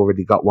when we've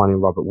already got one in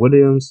Robert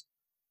Williams?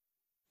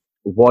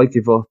 Why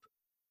give up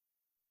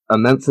a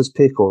Memphis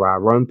pick or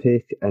our own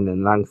pick and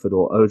then Langford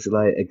or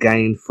Ojale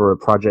again for a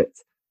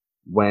project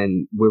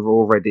when we're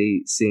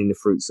already seeing the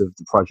fruits of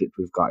the project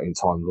we've got in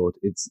Time Lord?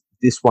 It's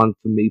this one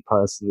for me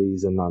personally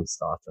is a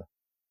non-starter.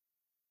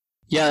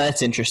 Yeah,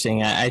 that's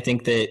interesting. I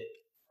think that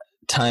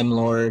Time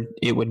Lord,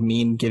 it would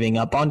mean giving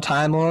up on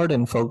Time Lord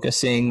and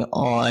focusing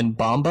on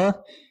Bamba.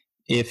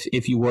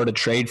 If you were to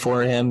trade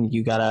for him,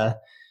 you gotta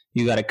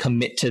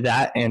commit to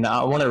that. And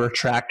I want to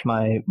retract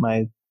my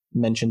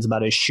mentions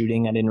about his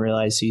shooting. I didn't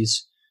realize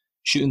he's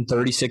shooting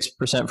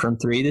 36% from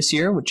three this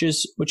year, which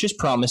is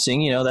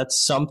promising. You know,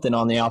 that's something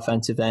on the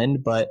offensive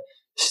end, but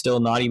still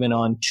not even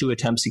on 2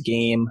 attempts a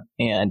game.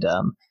 And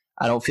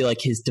I don't feel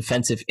like his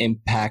defensive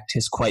impact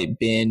has quite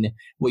been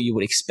what you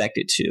would expect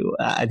it to.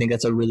 I think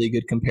that's a really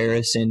good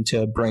comparison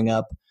to bring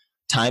up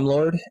Time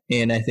Lord,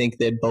 and I think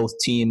that both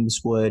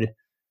teams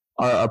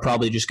are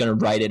probably just going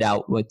to ride it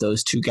out with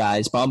those two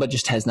guys. Bamba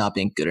just has not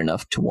been good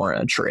enough to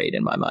warrant a trade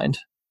in my mind.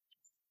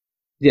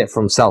 Yeah,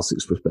 from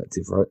Celtics'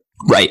 perspective, right?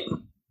 Right.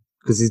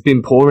 Because he's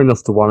been poor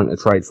enough to warrant a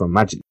trade from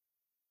Magic.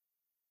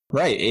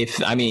 Right. If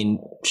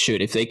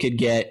they could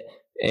get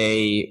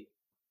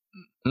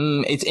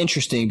it's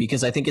interesting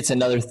because I think it's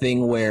another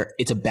thing where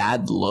it's a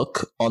bad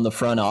look on the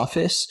front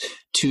office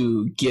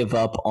to give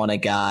up on a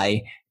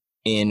guy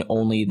in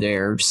only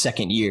their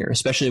second year,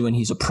 especially when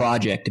he's a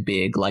project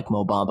big like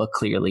Mo Bamba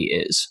clearly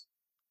is.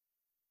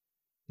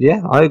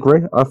 Yeah, I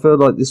agree. I feel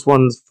like this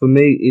one's, for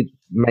me, it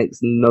makes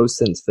no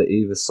sense for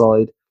either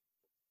side.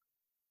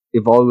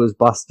 If I was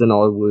Boston,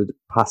 I would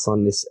pass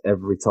on this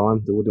every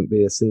time. There wouldn't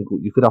be a single...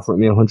 You could offer it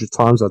me 100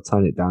 times, I'd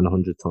turn it down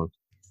 100 times.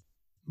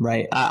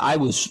 Right. I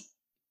was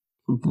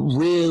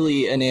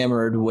really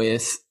enamored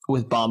with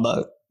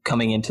Bamba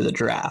coming into the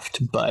draft,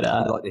 but...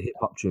 like the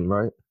hip-hop tune,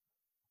 right?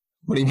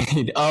 What do you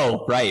mean?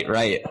 Oh,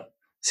 right.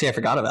 See, I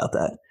forgot about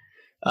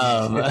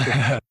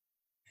that.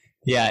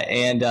 Yeah,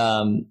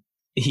 and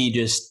he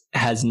just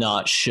has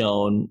not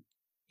shown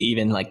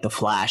even like the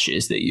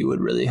flashes that you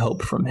would really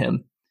hope from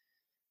him.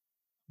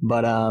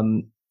 But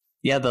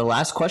yeah, the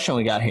last question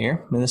we got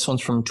here, and this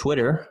one's from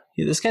Twitter.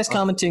 This guy's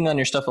commenting on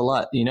your stuff a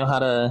lot. Do you know how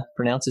to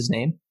pronounce his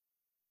name?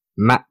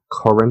 Matt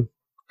Curran.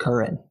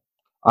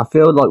 I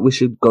feel like we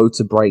should go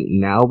to break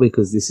now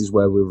because this is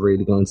where we're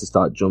really going to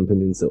start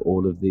jumping into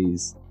all of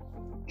these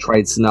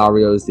trade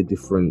scenarios, the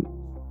different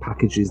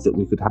packages that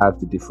we could have,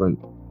 the different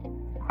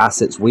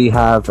assets we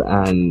have,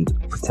 and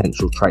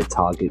potential trade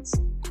targets.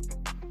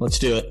 Let's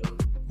do it.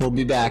 We'll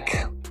be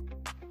back.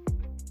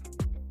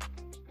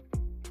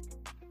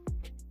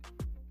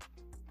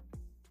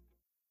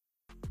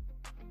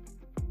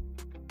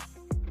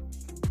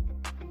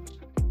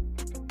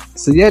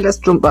 So yeah, let's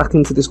jump back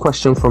into this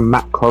question from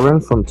Matt Curran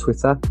from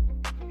Twitter.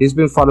 He's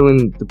been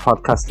following the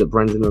podcast that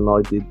Brendan and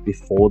I did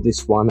before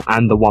this one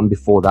and the one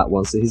before that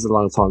one, so he's a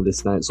long-time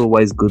listener. It's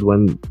always good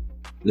when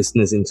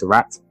listeners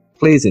interact.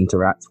 Please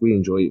interact. We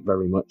enjoy it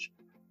very much.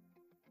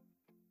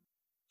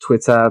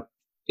 Twitter,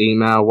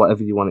 email,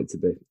 whatever you want it to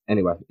be.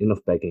 Anyway, enough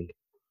begging.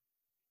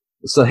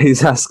 So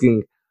he's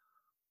asking,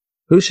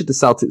 who should the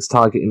Celtics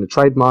target in the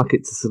trade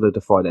market to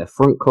solidify their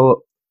front court?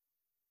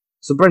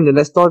 So Brendan,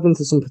 let's dive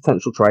into some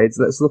potential trades.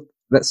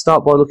 Let's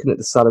start by looking at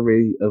the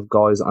salary of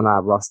guys on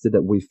our roster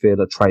that we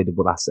feel are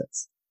tradable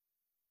assets.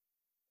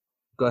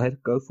 Go ahead,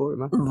 go for it,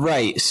 man.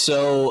 Right.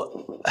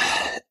 So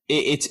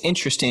it's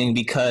interesting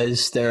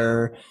because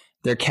their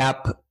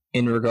cap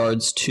in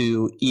regards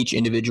to each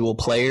individual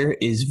player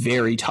is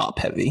very top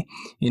heavy.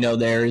 You know,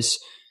 there's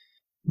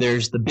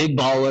the big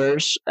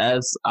ballers,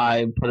 as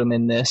I put them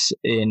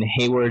in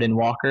Hayward and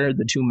Walker,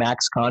 the two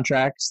max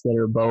contracts that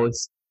are both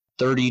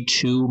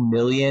 $32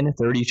 million,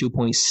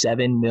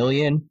 $32.7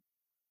 million.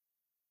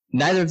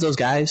 Neither of those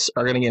guys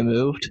are going to get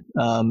moved.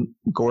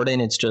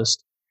 Gordon,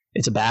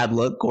 it's a bad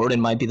look.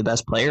 Gordon might be the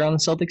best player on the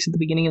Celtics at the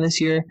beginning of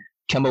this year.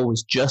 Kemba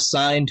was just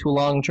signed to a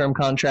long-term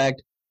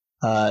contract.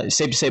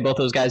 Safe to say both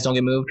those guys don't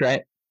get moved,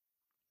 right?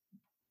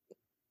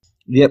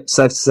 Yep,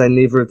 safe to say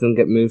neither of them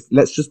get moved.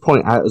 Let's just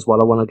point out as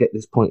well, I want to get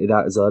this pointed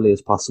out as early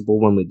as possible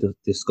when we're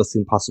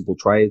discussing possible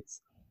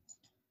trades.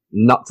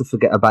 Not to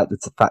forget about the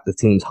fact the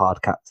team's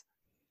hard-capped.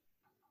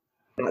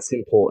 That's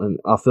important.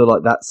 I feel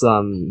like that's...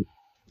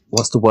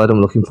 what's the word I'm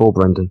looking for,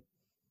 Brendan?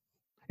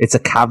 It's a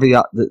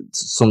caveat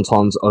that's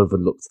sometimes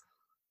overlooked.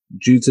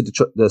 Due to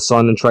the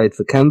sign and trade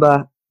for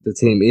Kemba, the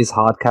team is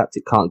hard-capped.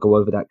 It can't go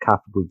over that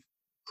cap with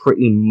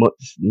pretty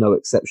much no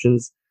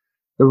exceptions.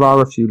 There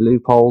are a few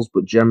loopholes,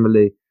 but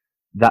generally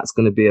that's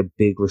going to be a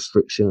big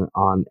restriction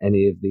on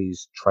any of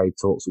these trade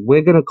talks.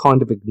 We're going to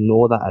kind of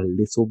ignore that a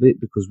little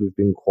bit because we've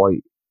been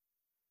quite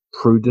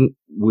prudent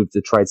with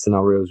the trade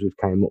scenarios we've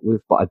came up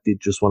with, but I did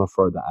just want to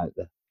throw that out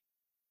there.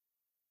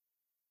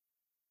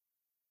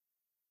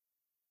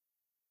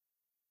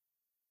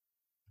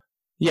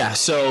 Yeah,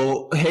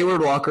 so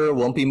Hayward Walker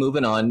won't be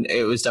moving on.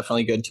 It was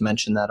definitely good to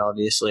mention that,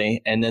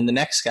 obviously. And then the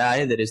next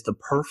guy that is the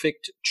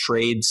perfect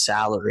trade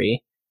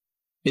salary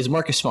is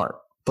Marcus Smart.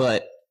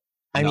 But,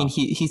 I mean,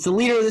 he's the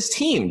leader of this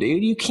team,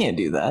 dude. You can't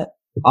do that.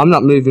 I'm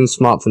not moving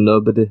Smart for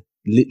nobody.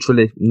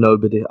 Literally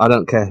nobody. I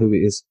don't care who it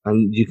is.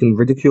 And you can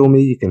ridicule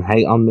me, you can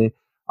hate on me.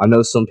 I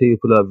know some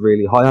people are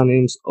really high on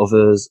him,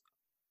 others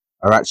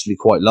are actually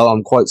quite low.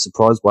 I'm quite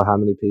surprised by how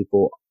many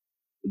people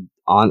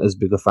aren't as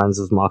big of fans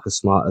of Marcus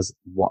Smart as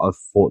what I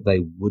thought they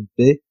would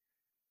be.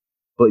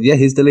 But yeah,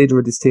 he's the leader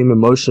of this team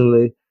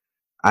emotionally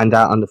and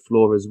out on the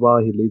floor as well.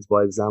 He leads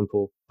by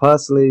example.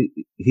 Personally,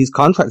 his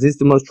contract is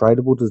the most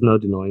tradable. There's no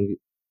denying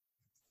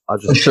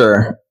it.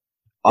 Sure.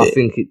 I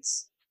think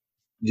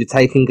you're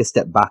taking a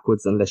step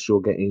backwards unless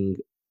you're getting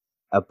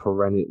a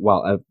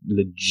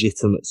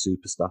legitimate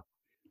superstar.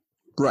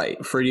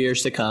 Right, for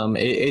years to come.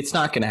 It's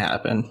not going to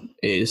happen,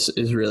 is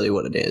really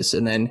what it is.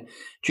 And then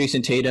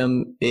Jason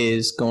Tatum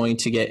is going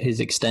to get his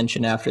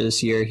extension after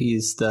this year.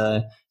 He's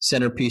the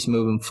centerpiece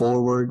moving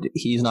forward.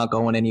 He's not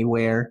going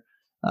anywhere.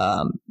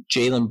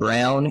 Jaylen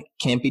Brown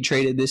can't be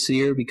traded this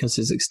year because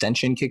his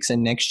extension kicks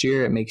in next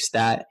year. It makes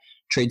that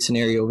trade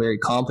scenario very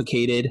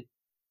complicated.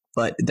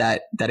 But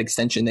that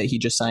extension that he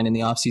just signed in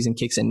the offseason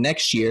kicks in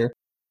next year.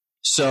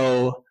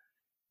 So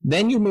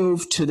then you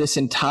move to this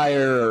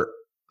entire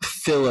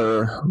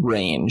filler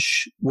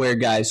range where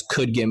guys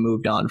could get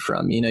moved on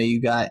from. You know, you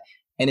got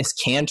Enes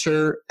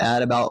Kanter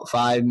at about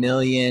 $5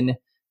 million.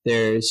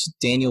 There's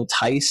Daniel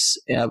Tice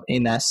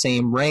in that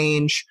same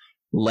range.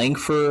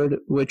 Langford,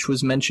 which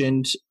was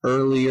mentioned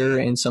earlier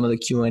in some of the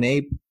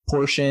Q&A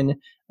portion,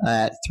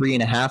 at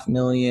 $3.5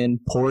 million.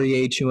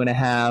 Poirier,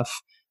 $2.5.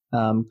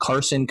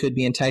 Carson could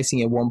be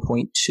enticing at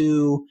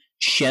 1.2.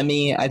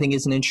 Shemi, I think,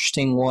 is an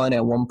interesting one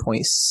at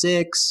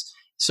 1.6.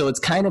 So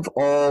it's kind of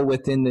all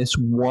within this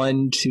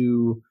 1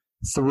 to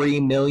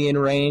 3 million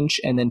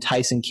range, and then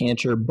Tyson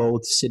Cantor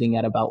both sitting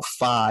at about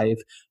 5.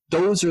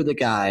 Those are the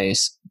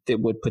guys that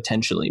would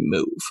potentially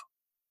move.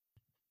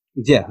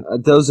 Yeah,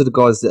 those are the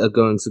guys that are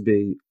going to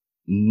be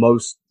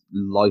most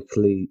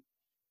likely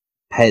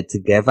paired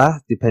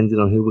together, depending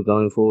on who we're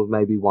going for,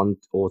 maybe 1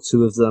 or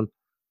 2 of them.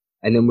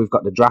 And then we've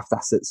got the draft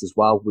assets as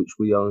well, which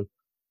we own.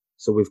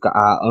 So we've got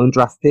our own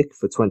draft pick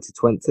for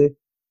 2020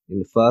 in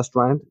the first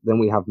round. Then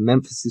we have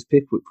Memphis's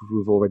pick, which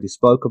we've already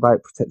spoke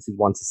about, protected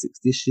 1 to 6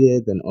 this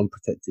year, then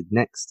unprotected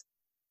next.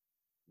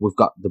 We've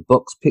got the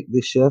Bucks pick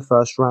this year,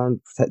 first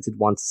round, protected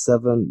 1 to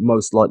 7.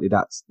 Most likely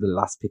that's the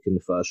last pick in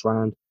the first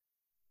round.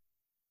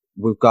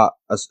 We've got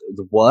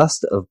the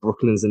worst of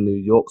Brooklyn's and New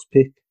York's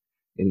pick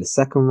in the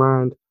second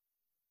round.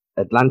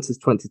 Atlanta's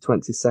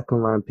 2020 second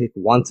round pick,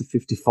 1 to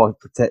 55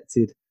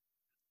 protected.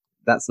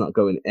 That's not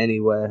going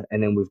anywhere.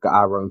 And then we've got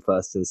our own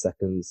first and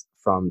seconds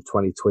from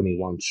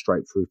 2021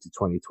 straight through to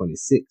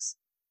 2026.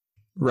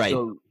 Right.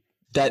 So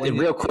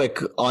real quick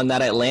on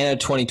that Atlanta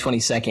 2020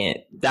 second,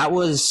 that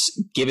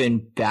was given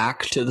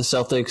back to the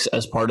Celtics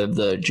as part of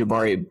the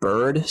Jabari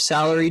Bird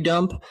salary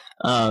dump.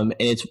 And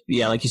it's,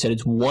 like you said,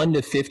 it's 1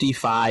 to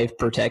 55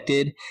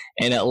 protected,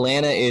 and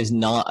Atlanta is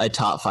not a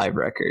top 5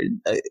 record.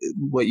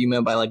 What you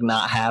meant by like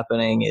not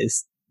happening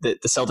is the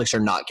Celtics are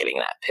not getting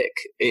that pick.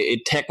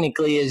 It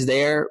technically is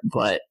there,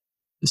 but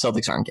the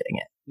Celtics aren't getting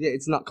it. Yeah,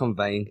 it's not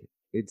conveying.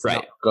 It's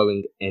not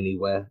going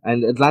anywhere.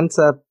 And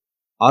Atlanta,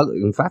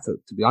 in fact,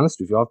 to be honest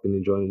with you, I've been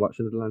enjoying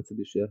watching Atlanta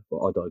this year, but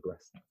I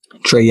digress.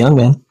 Trae Young,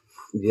 man.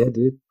 Yeah,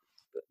 dude.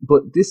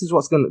 But this is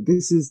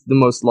the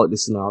most likely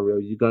scenario.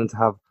 You're going to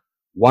have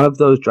one of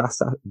those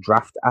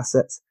draft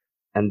assets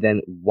and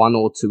then 1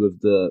 or 2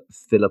 of the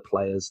filler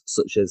players,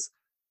 such as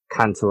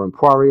Kanter and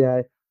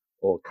Poirier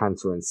or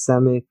Kanter and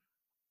Semi.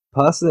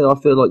 Personally, I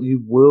feel like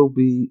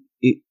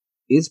it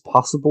is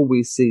possible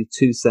we see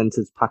 2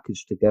 centers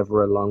packaged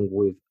together along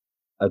with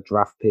a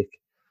draft pick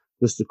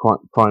just to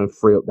try and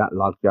free up that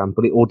logjam,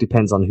 but it all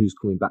depends on who's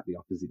coming back the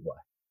opposite way.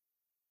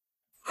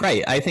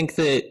 Right. I think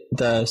that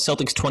the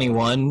Celtics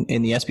 21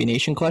 in the SB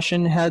Nation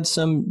question had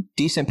some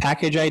decent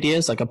package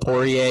ideas, like a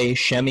Poirier,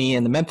 Shemi,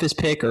 and the Memphis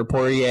pick, or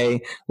Poirier,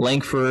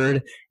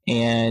 Langford,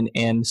 and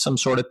some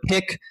sort of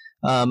pick.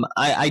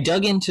 I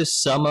dug into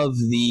some of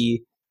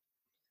the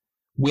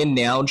win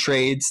now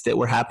trades that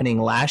were happening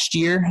last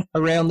year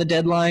around the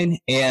deadline.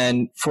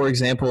 And for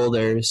example,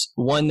 there's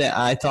one that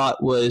I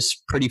thought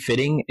was pretty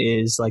fitting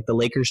is like the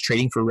Lakers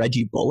trading for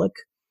Reggie Bullock.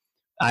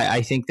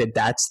 I think that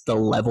that's the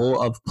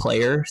level of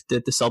player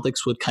that the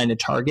Celtics would kind of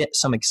target,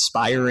 some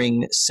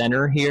expiring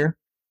center here.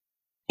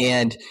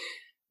 And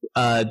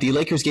the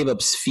Lakers gave up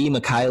Svi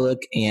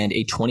Mikhailiuk and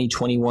a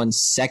 2021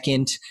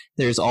 second.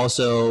 There's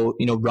also,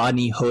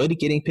 Rodney Hood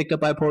getting picked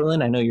up by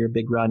Portland. I know you're a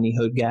big Rodney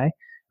Hood guy.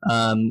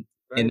 I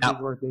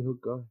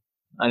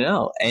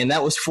know. And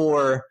that was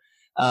for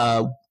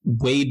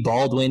Wade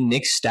Baldwin,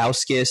 Nick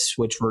Stauskas,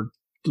 which were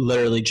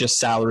literally just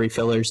salary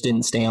fillers,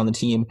 didn't stay on the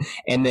team.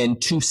 And then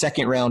 2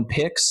 second-round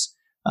picks.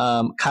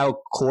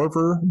 Kyle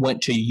Korver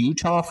went to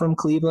Utah from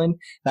Cleveland.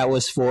 That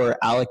was for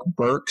Alec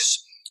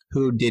Burks,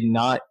 who did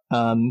not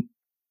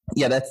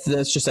Yeah,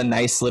 that's just a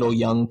nice little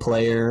young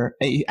player.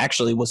 He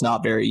actually was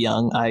not very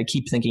young. I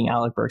keep thinking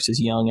Alec Burks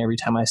is young every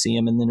time I see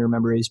him, and then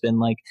remember he's been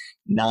like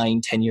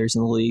 9-10 years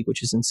in the league,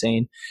 which is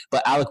insane.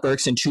 But Alec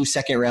Burks and 2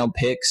 second-round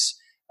picks,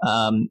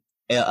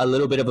 a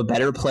little bit of a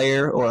better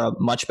player, or a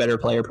much better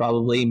player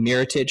probably.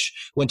 Mirotic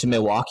went to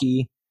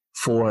Milwaukee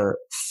for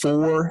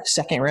 4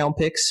 second-round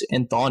picks,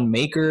 and Thon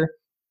Maker.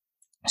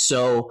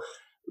 So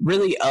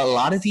really, a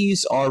lot of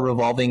these are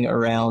revolving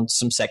around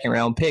some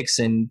second-round picks,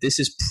 and this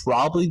is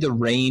probably the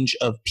range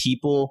of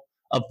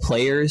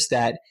players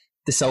that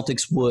the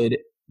Celtics would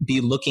be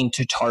looking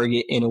to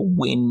target in a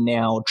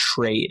win-now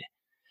trade,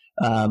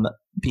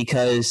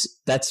 because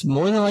that's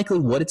more than likely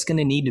what it's going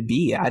to need to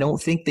be. I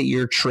don't think that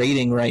you're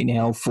trading right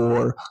now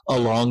for a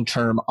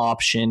long-term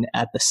option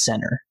at the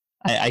center.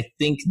 I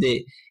think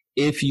that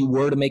if you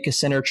were to make a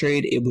center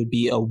trade, it would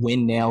be a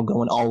win-now,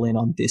 going all in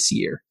on this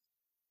year.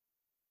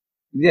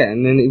 Yeah,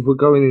 and then if we're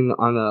going in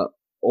on a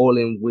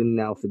all-in win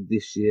now for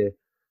this year,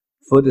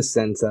 for the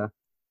centre,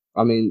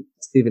 I mean,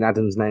 Steven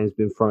Adams' name's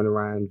been thrown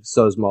around,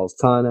 so's Miles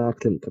Turner,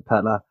 Clint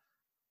Capella.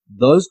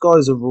 Those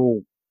guys are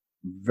all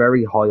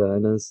very high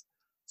earners,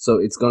 so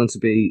it's going to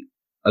be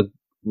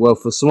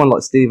for someone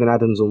like Steven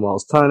Adams or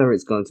Miles Turner,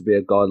 it's going to be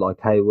a guy like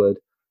Hayward,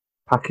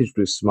 packaged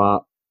with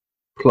smart,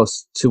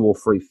 plus 2 or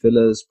 3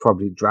 fillers,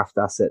 probably draft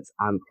assets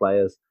and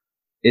players.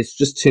 It's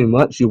just too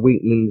much. You're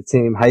weakening the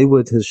team.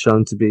 Hayward has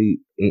shown to be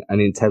an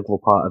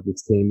integral part of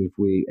this team if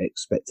we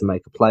expect to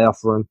make a playoff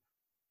run.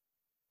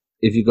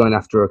 If you're going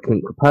after a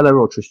Clint Capella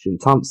or Tristan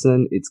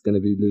Thompson, it's going to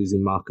be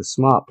losing Marcus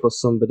Smart plus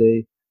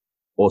somebody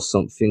or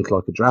something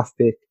like a draft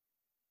pick.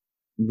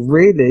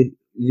 Really,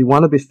 you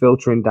want to be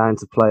filtering down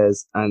to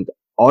players, and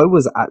I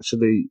was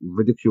actually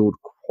ridiculed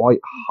quite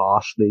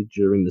harshly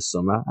during the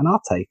summer, and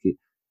I'll take it.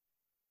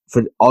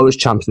 I was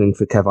championing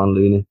for Kevon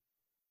Looney.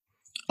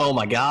 Oh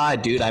my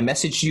God, dude. I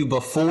messaged you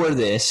before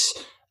this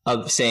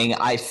of saying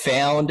I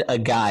found a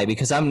guy,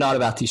 because I'm not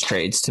about these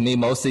trades. To me,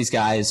 most of these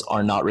guys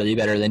are not really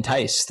better than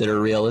Tice that are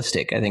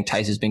realistic. I think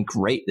Tice has been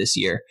great this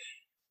year.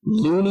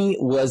 Looney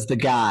was the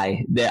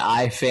guy that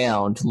I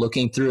found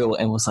looking through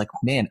and was like,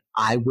 man,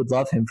 I would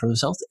love him for the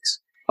Celtics.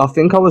 I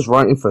think I was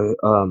writing for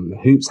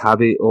Hoops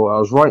Habit, or I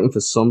was writing for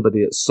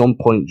somebody at some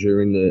point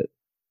during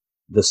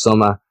the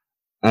summer.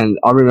 And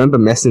I remember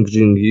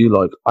messaging you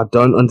like, I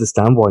don't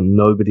understand why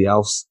nobody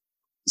else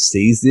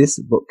sees this,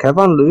 but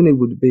Kevon Looney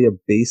would be a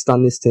beast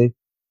on this team.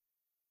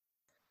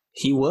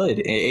 He would.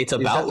 It's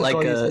about like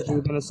you said you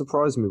were going to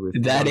surprise me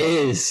with. That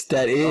is.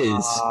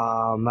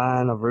 Oh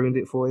man, I've ruined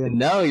it for you.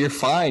 No, you're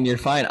fine.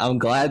 I'm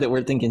glad that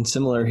we're thinking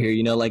similar here.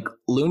 You know, like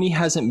Looney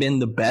hasn't been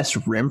the best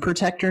rim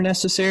protector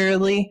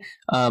necessarily.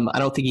 I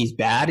don't think he's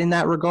bad in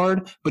that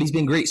regard, but he's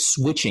been great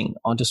switching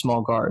onto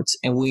small guards,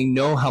 and we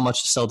know how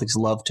much the Celtics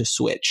love to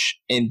switch,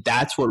 and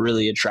that's what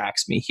really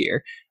attracts me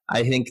here.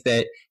 I think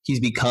that he's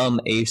become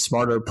a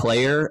smarter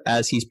player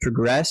as he's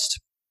progressed.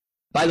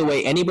 By the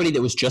way, anybody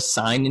that was just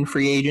signed in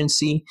free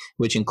agency,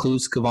 which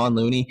includes Kevon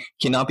Looney,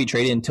 cannot be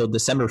traded until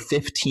December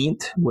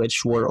 15th,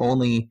 which we're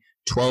only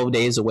 12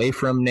 days away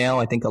from now.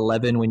 I think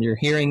 11 when you're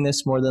hearing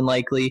this, more than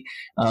likely.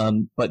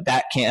 But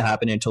that can't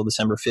happen until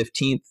December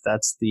 15th.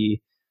 That's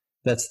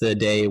the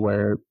day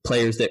where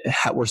players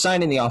that were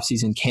signed in the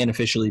offseason can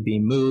officially be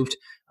moved.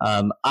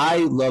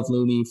 I love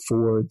Looney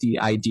for the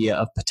idea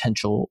of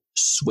potential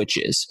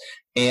switches.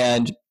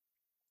 And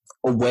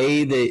a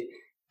way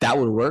that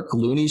would work,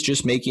 Looney's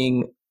just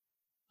making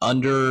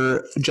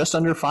just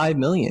under $5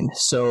 million.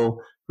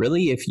 So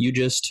really, if you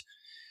just,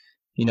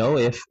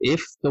 if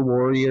the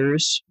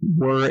Warriors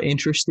were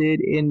interested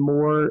in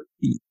more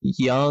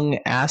young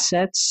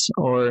assets,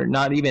 or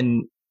not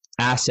even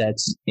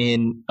assets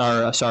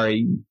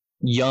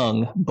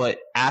young, but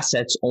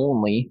assets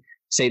only,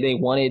 say they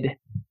wanted,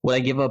 would I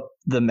give up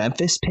the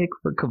Memphis pick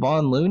for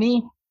Kevon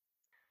Looney?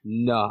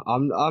 No,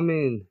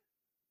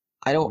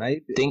 I don't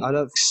think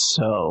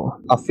so.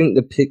 I think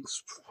the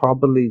pick's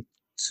probably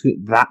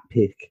that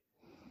pick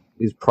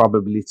is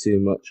probably too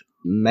much.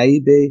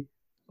 Maybe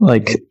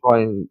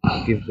try and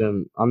give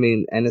them. I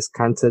mean, Enes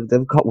Kanter,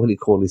 they've got Willie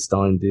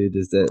Cauley-Stein, dude.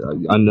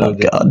 I know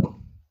that. God.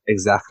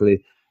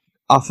 Exactly.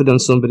 Offer them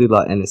somebody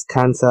like Enes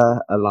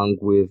Kanter along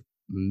with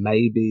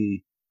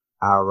maybe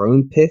our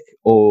own pick,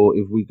 or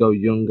if we go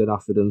young and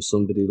offer them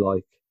somebody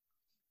like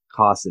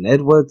Carson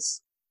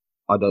Edwards.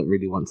 I don't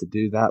really want to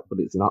do that, but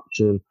it's an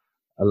option.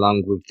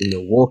 Along with the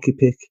Milwaukee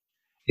pick.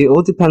 It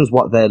all depends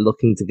what they're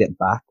looking to get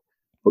back.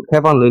 But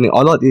Kevon Looney,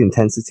 I like the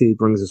intensity he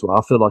brings as well.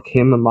 I feel like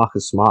him and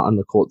Marcus Smart on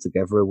the court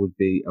together would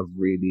be a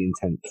really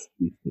intense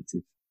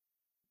defensive.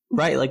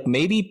 Right, like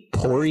maybe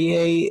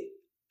Poirier,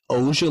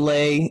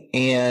 Ogilvy,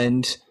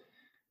 and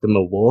the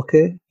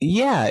Milwaukee?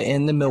 Yeah,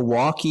 and the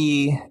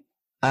Milwaukee.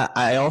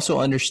 I also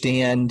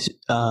understand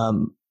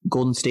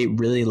Golden State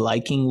really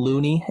liking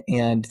Looney,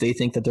 and they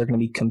think that they're going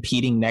to be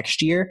competing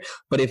next year.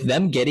 But if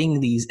them getting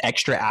these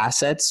extra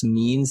assets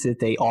means that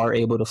they are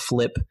able to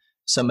flip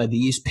some of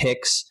these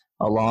picks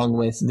along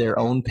with their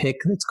own pick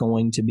that's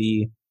going to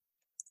be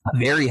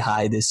very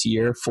high this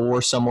year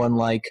for someone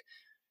like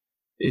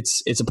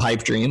it's a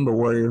pipe dream, but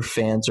Warrior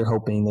fans are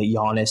hoping that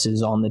Giannis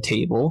is on the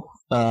table.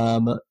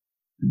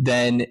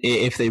 Then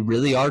if they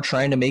really are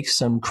trying to make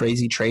some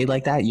crazy trade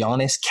like that,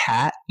 Giannis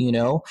Cat,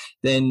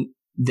 then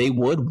they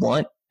would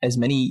want as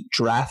many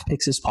draft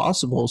picks as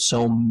possible.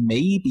 So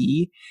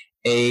maybe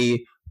a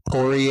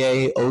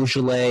Poirier,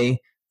 Ogilvy,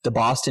 the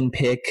Boston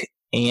pick,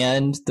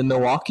 and the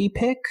Milwaukee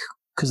pick,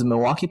 because the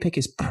Milwaukee pick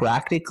is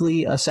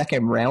practically a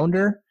second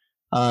rounder,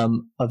 a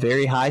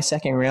very high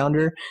second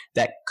rounder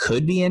that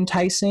could be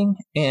enticing.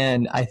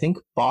 And I think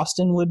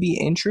Boston would be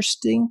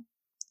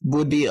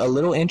a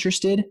little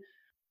interested.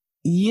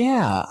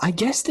 Yeah, I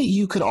guess that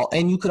you could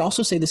and you could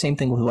also say the same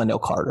thing with Wendell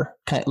Carter,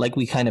 like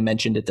we kind of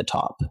mentioned at the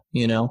top,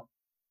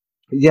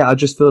 Yeah, I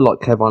just feel like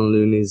Kevon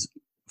Looney's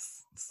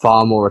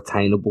far more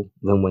attainable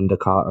than Wendell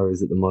Carter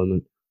is at the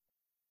moment.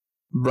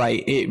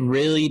 Right. It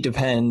really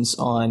depends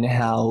on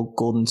how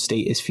Golden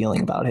State is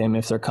feeling about him.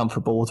 If they're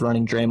comfortable with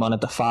running Draymond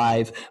at the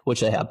 5, which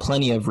they have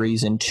plenty of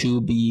reason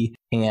to be,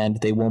 and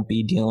they won't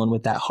be dealing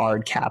with that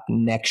hard cap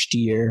next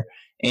year.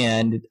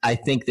 And I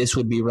think this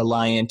would be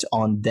reliant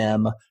on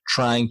them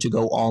trying to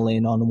go all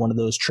in on one of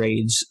those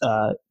trades,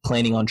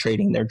 planning on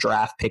trading their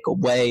draft pick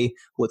away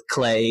with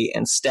Clay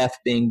and Steph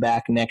being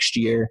back next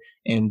year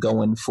and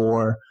going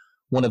for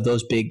one of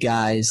those big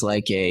guys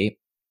like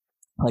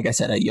I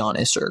said, a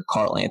Giannis or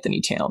Karl Anthony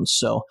Towns.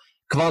 So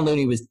Kevon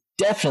Looney was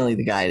definitely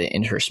the guy that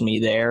interests me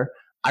there.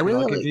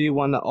 I'll give you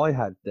one that I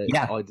had that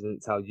I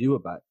didn't tell you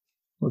about.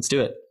 Let's do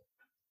it.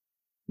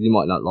 You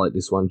might not like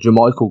this one.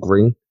 JaMychal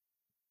Green.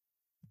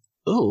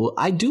 Oh,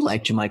 I do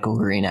like JaMychal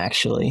Green,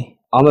 actually.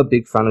 I'm a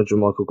big fan of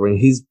JaMychal Green.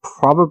 He's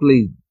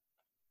probably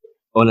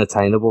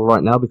unattainable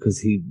right now because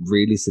he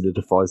really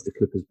solidifies the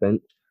Clippers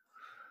bench.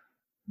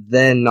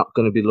 They're not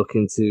going to be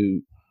looking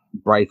to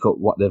break up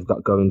what they've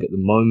got going at the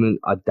moment.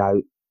 I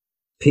doubt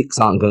picks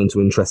aren't going to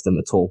interest them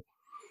at all.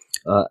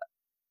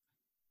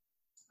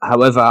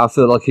 However, I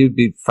feel like he'd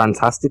be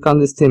fantastic on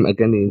this team.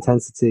 Again, the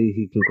intensity,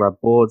 he can grab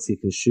boards, he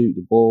can shoot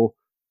the ball,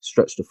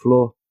 stretch the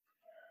floor.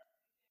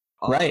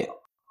 Right.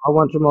 I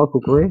want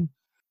JaMychal Green.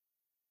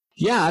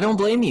 Yeah, I don't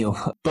blame you.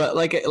 But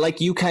like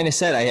you kind of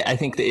said, I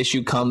think the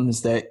issue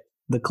comes that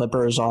the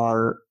Clippers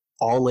are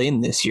all in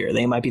this year.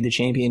 They might be the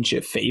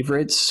championship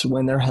favorites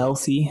when they're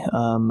healthy.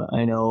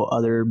 I know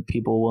other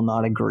people will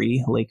not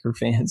agree. Laker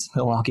fans,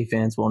 Milwaukee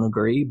fans won't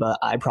agree, but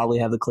I probably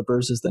have the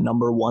Clippers as the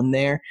number 1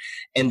 there.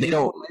 And they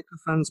don't Laker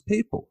fans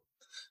people.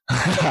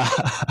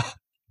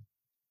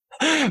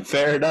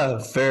 Fair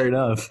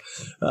enough.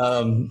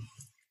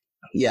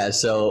 Yeah,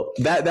 so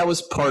that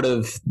was part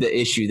of the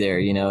issue there,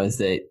 is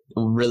that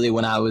really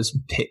when I was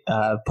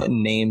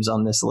putting names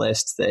on this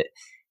list, that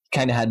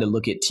kind of had to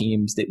look at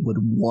teams that would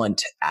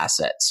want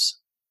assets.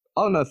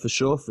 Oh, no, for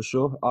sure.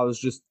 I was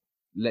just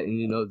letting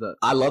you know that.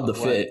 I love the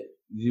fit.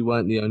 You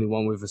weren't the only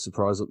one with a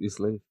surprise up your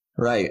sleeve.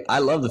 Right. I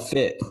love the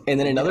fit. And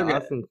then another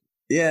guy.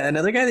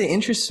 Another guy that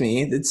interests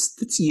me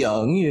that's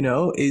young,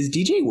 is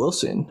DJ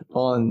Wilson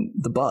on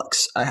the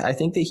Bucks. I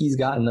think that he's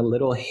gotten a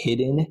little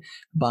hidden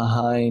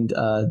behind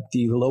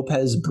the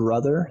Lopez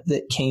brother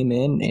that came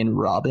in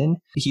Robin.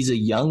 He's a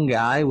young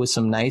guy with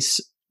some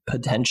nice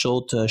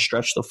potential to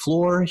stretch the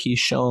floor. He's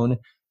shown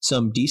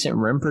some decent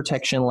rim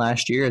protection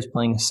last year as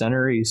playing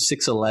center. He's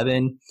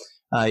 6'11".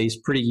 He's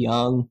pretty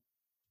young.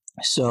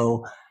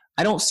 So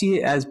I don't see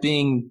it as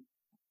being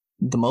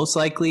the most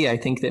likely. I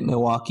think that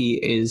Milwaukee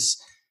is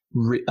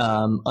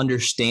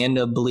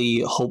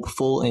understandably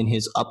hopeful in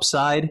his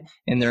upside,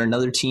 and they're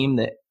another team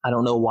that I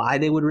don't know why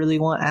they would really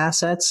want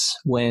assets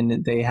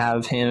when they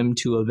have him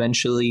to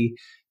eventually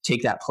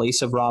take that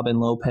place of Robin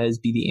Lopez,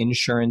 be the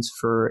insurance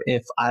for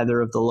if either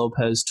of the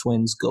Lopez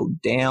twins go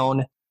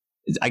down.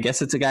 I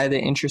guess it's a guy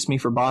that interests me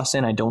for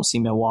Boston. I don't see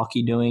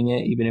Milwaukee doing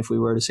it, even if we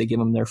were to say give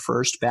them their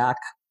first back.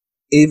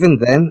 Even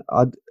then,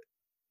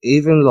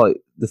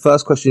 the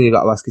first question you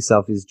got to ask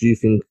yourself is, do you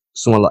think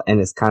someone like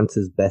Enes Kanter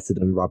is better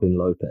than Robin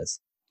Lopez?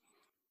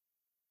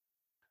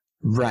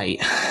 Right.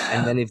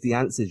 And then if the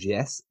answer is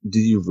yes, do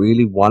you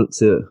really want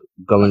to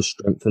go and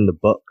strengthen the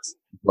Bucks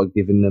by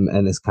giving them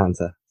Enes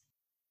Kanter?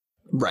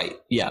 Right,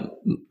 yeah.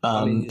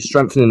 You're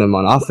strengthening them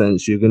on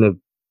offense, you're going to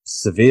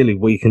severely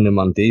weaken them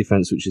on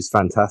defense, which is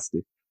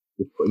fantastic.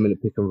 You put them in a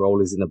pick and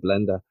roll is in a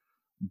blender.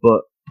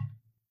 But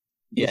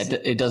yeah,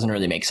 it doesn't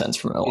really make sense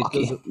for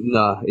Milwaukee.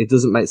 It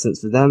doesn't make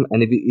sense for them.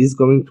 And if it is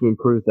going to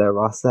improve their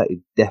roster, it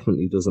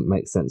definitely doesn't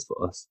make sense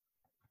for us.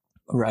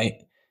 Right.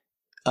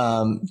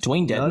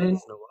 Dwayne Dedmon?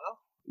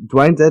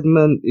 Dwayne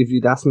Dedmon, if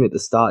you'd asked me at the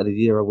start of the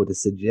year, I would have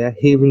said, yeah.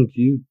 Hearing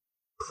you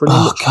pretty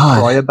much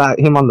cry about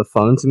him on the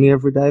phone to me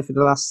every day for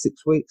the last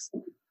 6 weeks.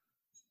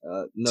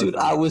 Dude,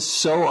 I was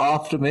so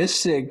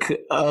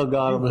optimistic. Oh,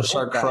 God, I'm going to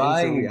start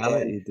crying.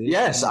 Reality,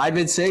 yes, I've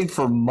been saying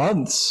for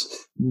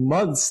months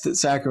that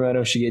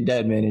Sacramento should get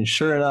Dedmon, and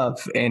sure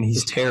enough, and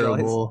he's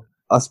terrible.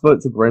 I spoke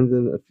to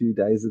Brendan a few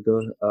days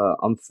ago.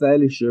 I'm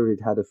fairly sure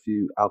he'd had a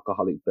few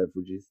alcoholic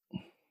beverages.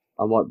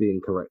 I might be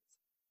incorrect.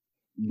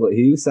 But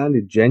he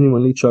sounded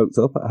genuinely choked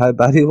up at how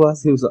bad he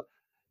was. He was like,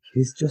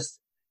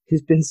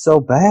 he's been so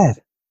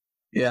bad.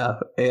 Yeah,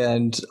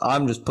 and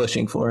I'm just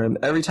pushing for him.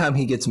 Every time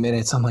he gets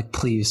minutes, I'm like,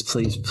 please,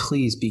 please,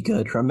 please be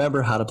good.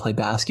 Remember how to play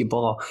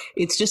basketball.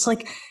 It's just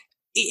like,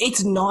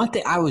 it's not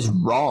that I was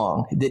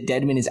wrong that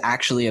Dedmon is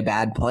actually a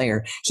bad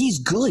player. He's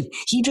good.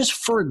 He just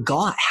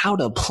forgot how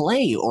to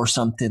play or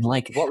something.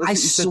 Like, What was I it you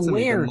said to me? The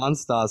swear.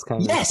 Monstars came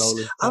and Yes. stole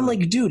his I'm talent.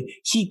 like, dude,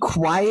 he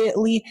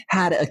quietly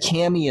had a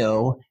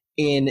cameo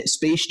in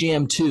Space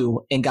Jam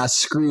 2 and got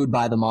screwed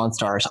by the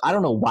Monstars. I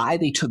don't know why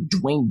they took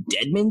Dwayne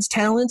Dedmon's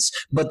talents,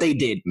 but they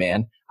did,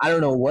 man. I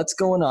don't know what's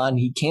going on.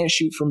 He can't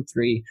shoot from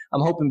three.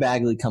 I'm hoping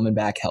Bagley coming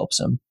back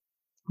helps him.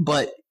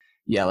 But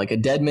yeah, like a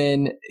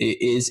Dedmon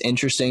is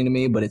interesting to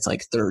me, but it's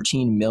like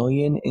 $13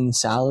 million in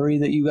salary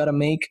that you got to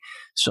make.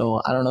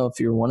 So I don't know if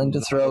you're wanting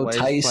to throw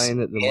Tice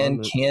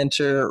and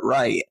Cantor,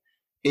 right?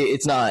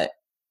 It's not.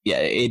 Yeah,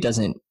 it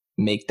doesn't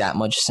make that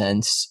much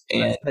sense.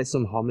 And let's pay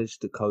some homage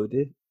to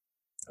Cody.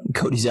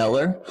 Cody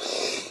Zeller?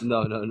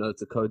 No,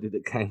 to Cody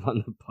that came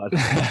on the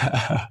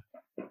podcast.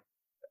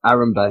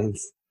 Aaron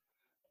Baines.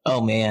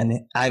 Oh,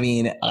 man. I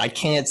mean, I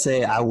can't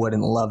say I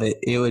wouldn't love it.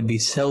 It would be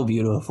so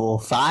beautiful.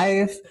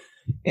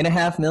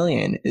 $5.5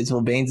 million is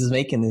what Baines is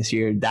making this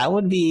year. That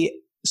would be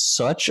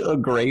such a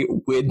great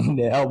win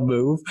now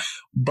move.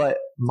 But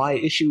my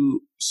issue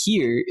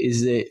here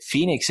is that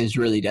Phoenix is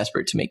really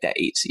desperate to make that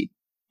 8 seed.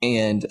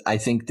 And I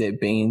think that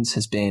Baines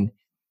has been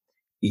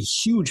a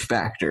huge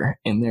factor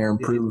in their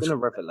improved. It's been a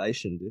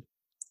revelation, dude.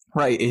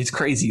 Right, it's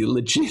crazy.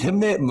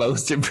 Legitimate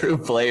most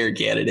improved player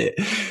candidate,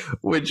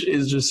 which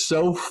is just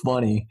so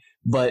funny.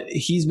 But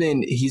he's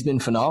been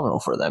phenomenal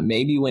for them.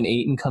 Maybe when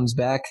Ayton comes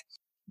back,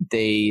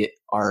 they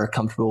are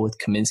comfortable with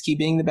Kaminsky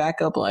being the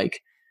backup. Like,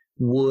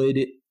 would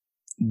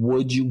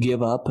you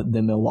give up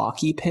the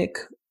Milwaukee pick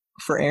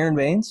for Aaron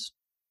Baines?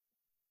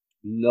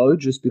 No,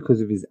 just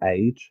because of his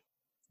age.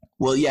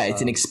 Well, yeah,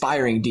 it's an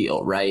expiring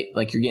deal, right?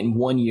 Like you're getting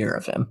 1 year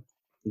of him.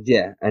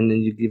 Yeah, and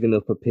then you're giving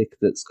up a pick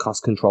that's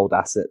cost-controlled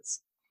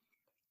assets.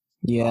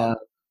 Yeah.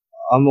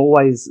 I'm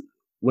always,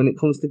 when it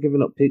comes to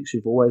giving up picks,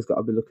 you've always got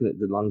to be looking at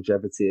the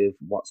longevity of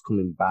what's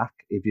coming back.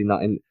 If you're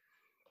not in,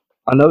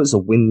 I know it's a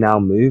win now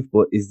move,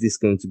 but is this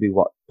going to be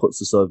what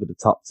puts us over the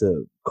top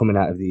to coming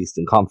out of the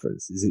Eastern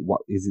Conference? Is it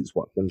what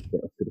going to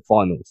get us to the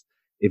finals?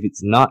 If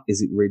it's not,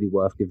 is it really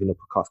worth giving up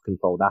a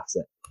cost-controlled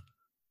asset?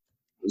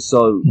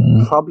 So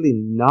probably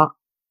not.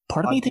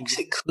 Part of me thinks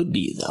it could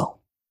be though.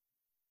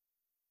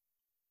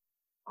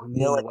 I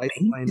mean, like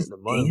Baines is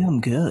damn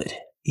good.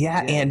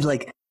 Yeah, and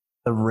like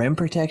the rim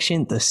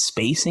protection, the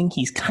spacing,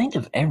 he's kind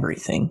of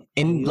everything.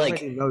 And he like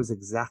already knows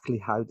exactly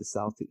how the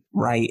Celtics.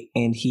 Right,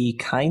 and he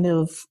kind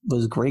of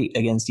was great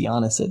against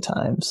Giannis at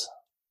times.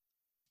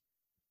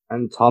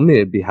 And Tommy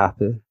would be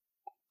happy.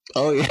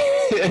 Oh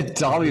yeah,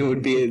 Tommy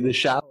would be in the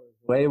shower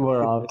way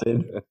more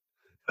often.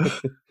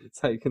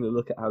 Taking a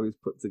look at how he's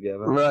put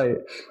together. Right.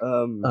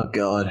 Oh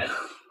God.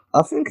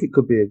 I think it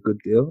could be a good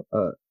deal.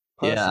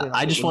 Yeah,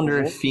 I just wonder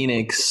if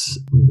Phoenix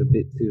is a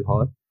bit too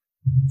high.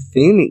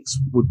 Phoenix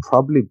would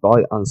probably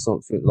bite on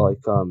something like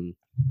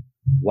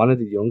one of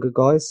the younger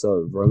guys,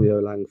 so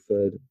Romeo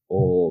Langford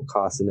or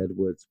Carson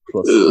Edwards,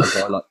 plus a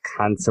guy like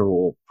Cantor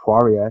or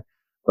Poirier.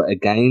 But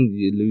again,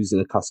 you're losing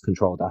a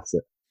cost-controlled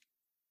asset.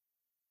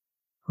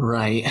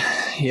 Right.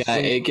 Yeah,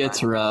 it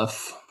gets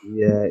rough.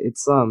 Yeah,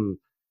 it's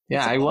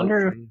Yeah, I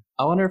wonder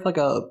if like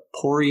a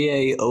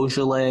Poirier,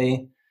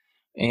 Ogilvy,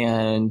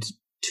 and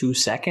 2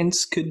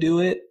 seconds could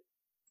do it.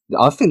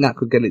 I think that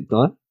could get it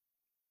done.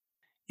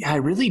 Yeah, I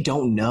really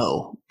don't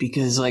know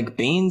because like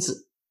Baines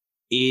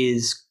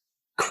is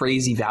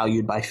crazy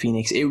valued by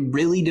Phoenix. It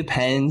really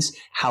depends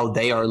how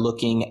they are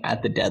looking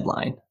at the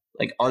deadline.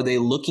 Like, are they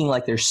looking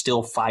like they're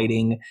still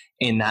fighting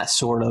in that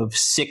sort of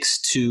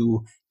 6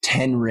 to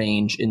 10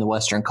 range in the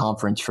Western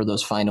Conference for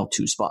those final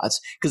 2 spots?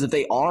 Because if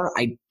they are,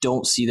 I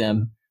don't see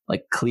them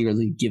like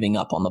clearly giving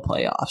up on the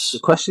playoffs. The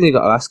question you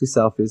got to ask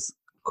yourself is,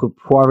 could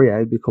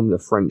Poirier become the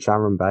French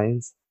Aaron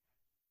Baines?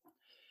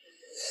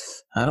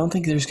 I don't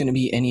think there's going to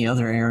be any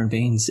other Aaron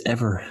Baines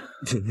ever.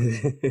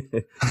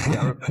 The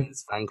Aaron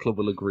Baines fan club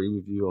will agree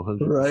with you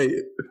 100%.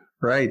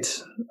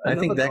 Right. I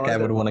think that guy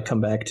would want to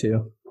come back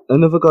too.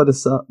 Another guy the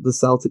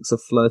Celtics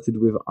have flirted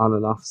with on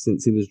and off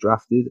since he was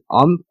drafted.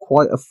 I'm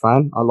quite a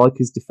fan. I like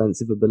his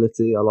defensive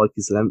ability. I like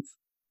his length.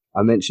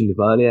 I mentioned him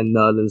earlier,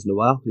 Nerlens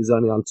Noel. He's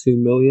only on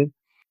 $2 million.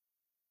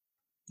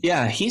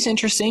 Yeah, he's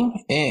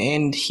interesting,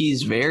 and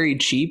he's very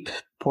cheap.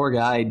 Poor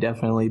guy,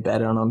 definitely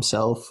bet on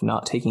himself,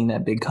 not taking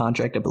that big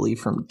contract, I believe,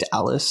 from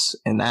Dallas,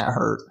 and that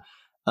hurt.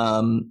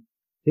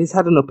 He's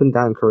had an up and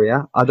down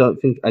career. I don't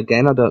think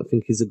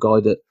he's a guy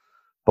that,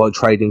 by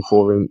trading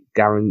for him,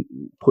 Garen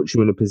puts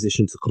you in a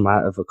position to come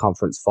out of a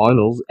conference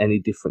finals any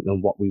different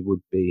than what we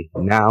would be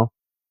now.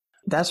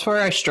 That's where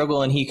I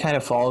struggle, and he kind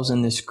of falls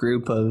in this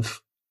group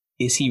of,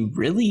 is he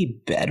really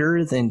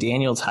better than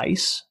Daniel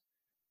Tice?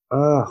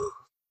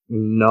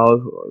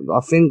 No.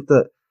 I think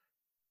that,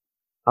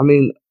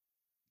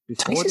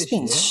 Tice has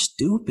been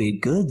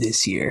stupid good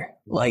this year.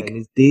 Like, and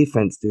his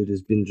defense, dude,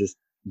 has been just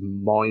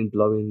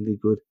mind-blowingly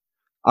good.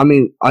 I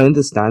mean, I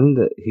understand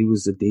that he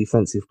was a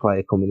defensive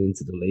player coming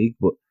into the league,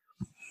 but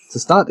To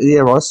start the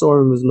year, I saw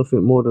him as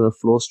nothing more than a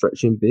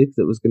floor-stretching big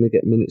that was going to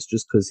get minutes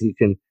just because he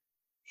can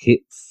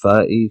hit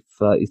 30,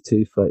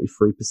 32,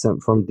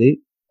 33% from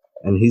deep.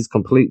 And he's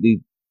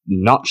completely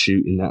not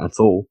shooting that at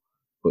all.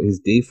 But his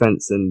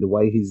defense and the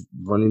way he's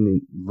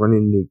running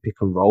the pick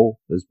and roll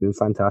has been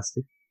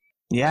fantastic.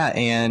 Yeah,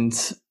 and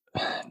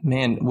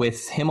man,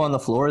 with him on the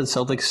floor, the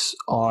Celtics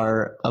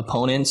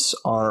opponents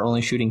are only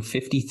shooting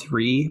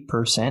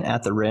 53%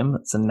 at the rim.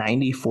 It's the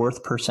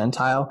 94th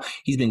percentile.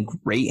 He's been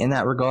great in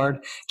that regard.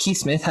 Keith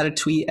Smith had a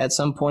tweet at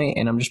some point,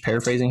 and I'm just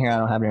paraphrasing here, I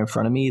don't have it in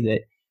front of me,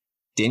 that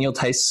Daniel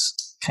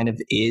Tice kind of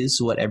is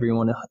what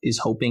everyone is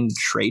hoping to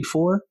trade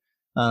for.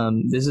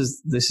 This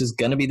is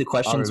going to be the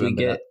questions we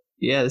get. That.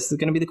 Yeah, this is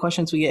going to be the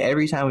questions we get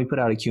every time we put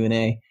out a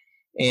Q&A.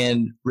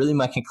 And really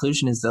my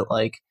conclusion is that,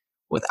 like,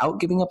 without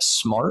giving up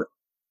Smart,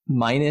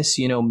 minus,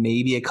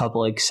 maybe a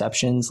couple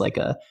exceptions like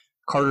a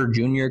Carter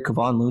Jr.,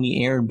 Kevon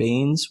Looney, Aaron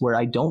Baines, where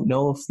I don't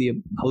know if the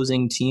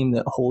opposing team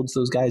that holds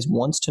those guys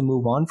wants to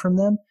move on from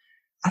them,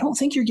 I don't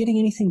think you're getting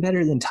anything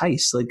better than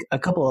Tice. Like, a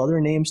couple other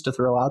names to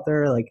throw out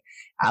there, like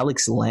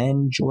Alex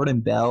Len,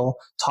 Jordan Bell,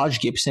 Taj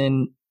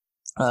Gibson,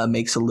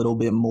 makes a little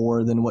bit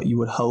more than what you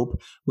would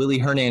hope. Willie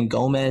Hernan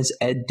Gomez,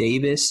 Ed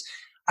Davis.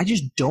 I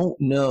just don't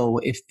know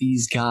if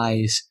these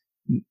guys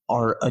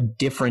are a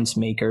difference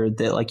maker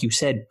that, like you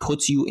said,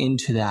 puts you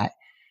into that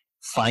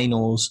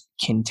finals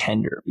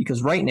contender.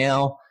 Because right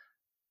now,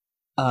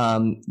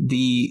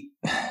 the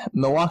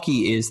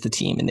Milwaukee is the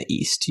team in the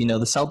East. The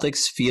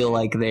Celtics feel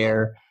like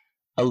they're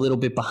a little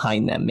bit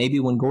behind them. Maybe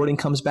when Gordon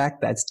comes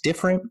back, that's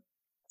different.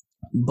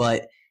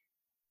 But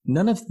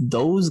none of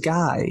those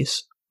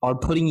guys are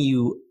putting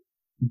you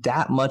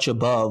that much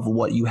above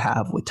what you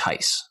have with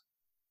Tice.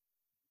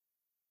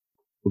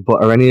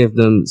 But are any of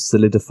them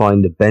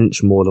solidifying the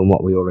bench more than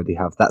what we already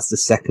have? That's the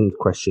second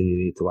question you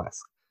need to ask.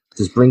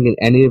 Does bringing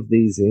any of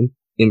these in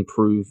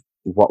improve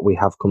what we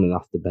have coming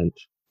off the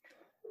bench?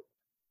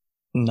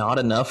 Not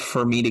enough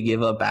for me to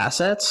give up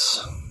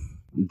assets.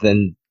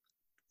 Then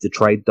the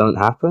trade don't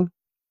happen?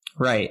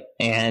 Right.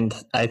 And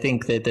I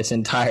think that this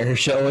entire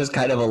show is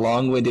kind of a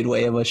long-winded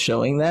way of us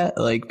showing that,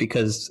 like,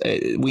 because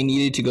we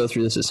needed to go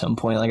through this at some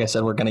point. Like I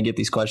said, we're going to get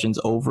these questions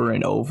over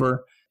and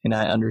over, and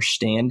I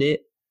understand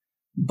it,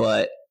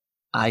 but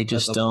I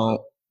just don't.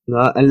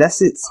 No,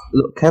 unless it's,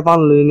 look,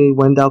 Kevon Looney,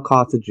 Wendell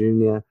Carter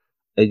Jr.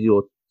 are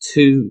your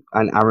two,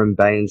 and Aaron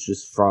Baines,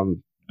 just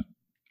from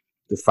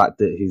the fact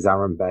that he's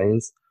Aaron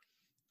Baines.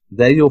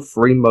 They're your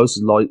three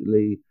most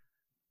likely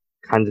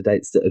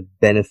candidates that would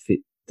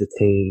benefit the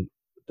team,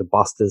 the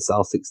Boston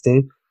Celtics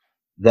team.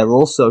 There are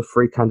also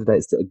three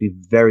candidates that would be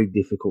very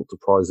difficult to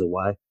prize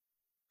away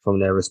from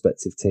their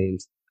respective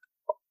teams.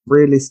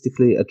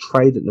 Realistically, a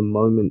trade at the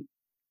moment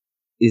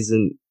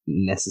isn't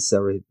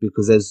necessary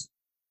because, as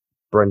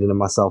Brendan and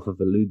myself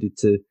have alluded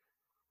to,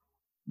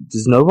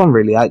 there's no one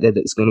really out there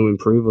that's going to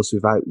improve us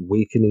without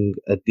weakening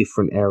a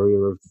different area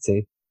of the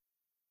team.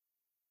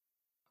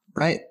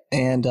 Right.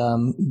 And,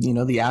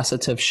 the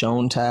assets have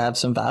shown to have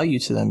some value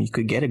to them. You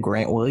could get a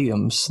Grant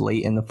Williams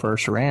late in the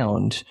first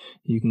round.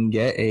 You can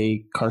get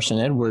a Carson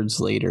Edwards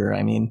later.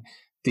 I mean,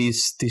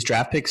 these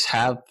draft picks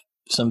have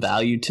some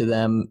value to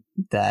them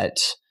that...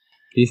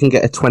 You can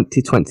get a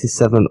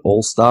 2027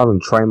 All-Star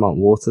and Tremont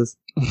Waters.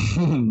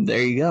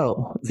 There you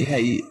go. Yeah,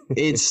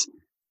 it's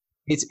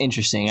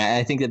interesting.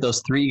 I think that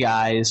those three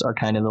guys are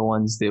kind of the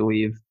ones that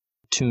we've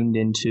tuned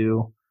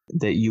into,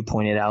 that you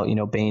pointed out,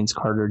 Baines,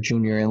 Carter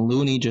Jr., and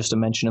Looney, just to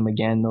mention them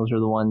again. Those are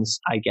the ones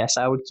I guess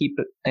I would keep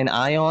an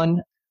eye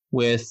on,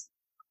 with,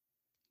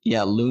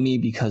 Looney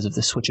because of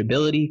the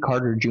switchability,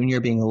 Carter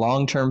Jr. being a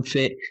long-term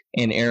fit,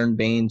 and Aaron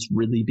Baines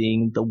really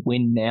being the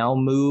win now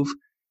move.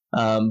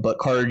 But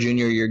Carter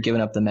Jr., you're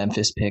giving up the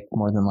Memphis pick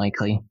more than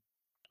likely.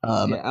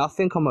 I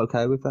think I'm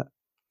okay with that.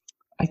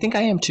 I think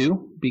I am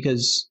too,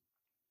 because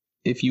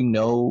if you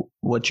know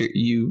what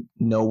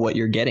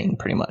you're getting,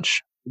 pretty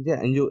much. Yeah,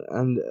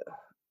 and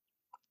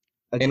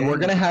we're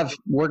gonna have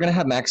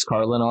Max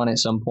Carlin on at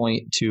some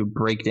point to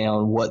break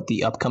down what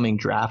the upcoming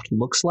draft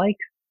looks like,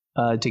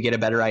 to get a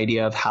better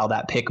idea of how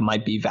that pick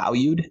might be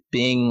valued,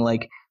 being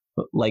like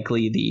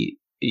likely the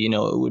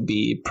it would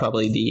be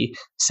probably the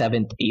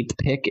 7th, 8th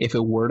pick if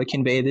it were to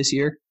convey this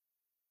year.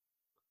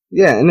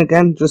 Yeah, and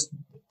again, just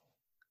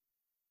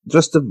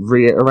to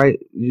reiterate,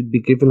 you'd be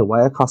giving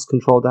away a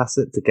cost-controlled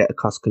asset to get a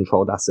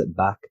cost-controlled asset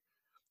back.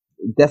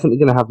 Definitely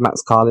going to have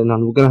Max Carlin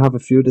on. We're going to have a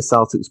few of the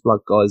Celtics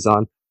blog guys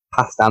on,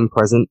 past and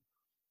present.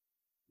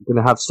 We're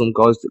going to have some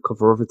guys that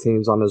cover other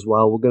teams on as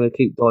well. We're going to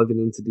keep diving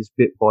into this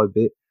bit by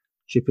bit,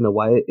 chipping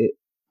away at it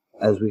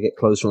as we get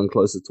closer and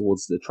closer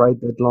towards the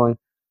trade deadline.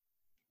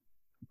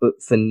 But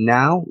for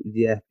now,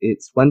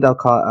 it's Wendell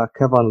Carter,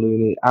 Kevon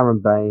Looney, Aaron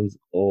Baines,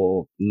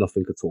 or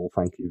nothing at all.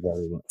 Thank you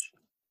very much.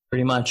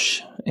 Pretty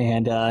much.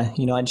 And, I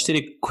just did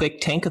a quick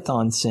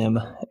tankathon sim,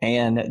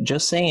 and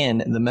just saying,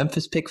 the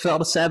Memphis pick fell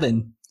to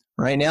 7.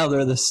 Right now,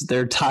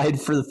 they're tied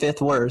for the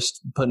 5th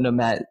worst, putting them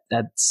at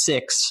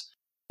 6.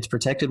 It's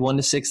protected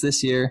 1-6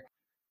 this year.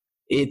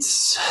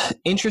 It's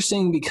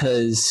interesting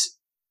because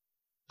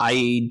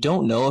I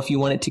don't know if you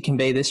want it to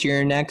convey this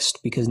year or next,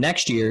 because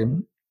next year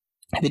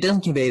if it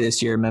doesn't convey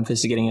this year, Memphis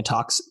is getting a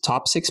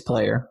top 6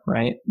 player,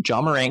 right?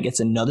 Ja Morant gets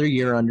another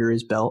year under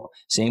his belt.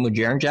 Same with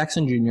Jaren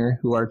Jackson Jr.,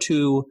 who are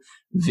two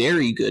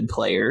very good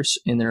players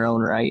in their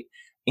own right.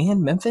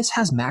 And Memphis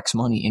has max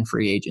money in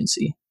free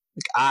agency.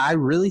 Like, I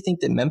really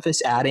think that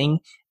Memphis adding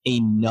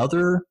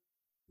another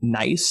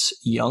nice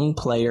young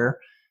player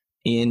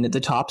in the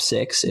top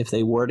 6, if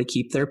they were to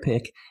keep their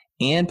pick,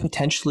 and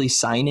potentially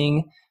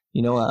signing,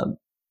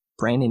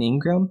 Brandon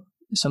Ingram,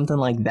 something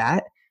like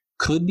that,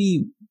 could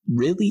be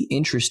really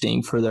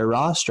interesting for their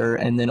roster.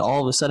 And then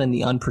all of a sudden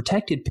the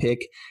unprotected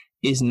pick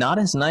is not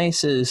as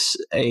nice as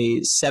a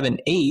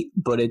 7-8,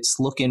 but it's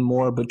looking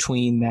more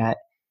between that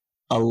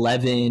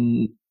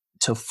 11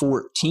 to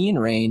 14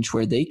 range,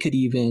 where they could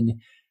even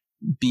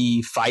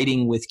be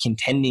fighting with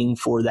contending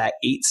for that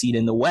 8 seed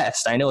in the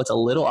West. I know it's a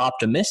little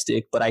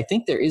optimistic, but I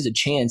think there is a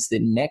chance that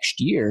next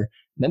year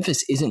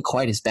Memphis isn't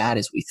quite as bad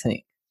as we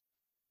think.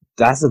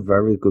 That's a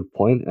very good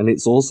point, and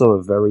it's also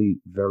a very,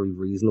 very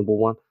reasonable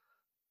one.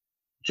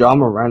 Ja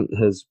Morant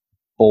has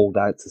balled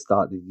out to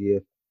start the year,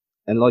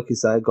 and like you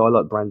say, a guy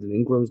like Brandon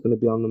Ingram is going to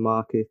be on the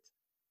market.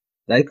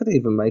 They could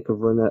even make a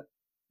run at,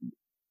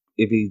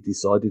 if he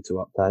decided to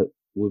opt out,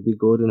 would be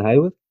Gordon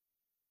Hayward.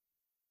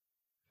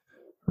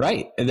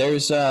 Right.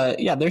 There's I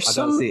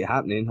don't see it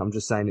happening. I'm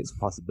just saying it's a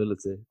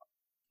possibility.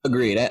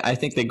 Agreed. I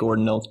think that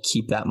Gordon will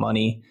keep that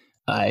money.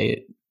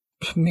 It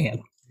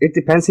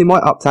depends. He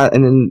might opt out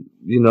and then,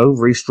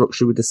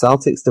 restructure with the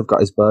Celtics. They've got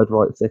his bird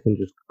rights. They can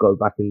just go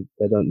back and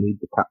they don't need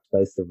the cap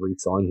space to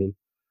re-sign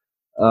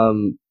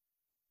him.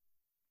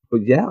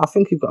 But yeah, I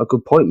think you've got a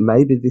good point.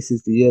 Maybe this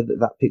is the year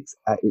that pick's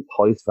at its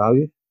highest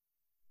value.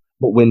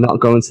 But we're not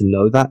going to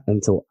know that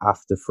until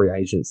after free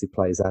agency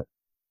plays out.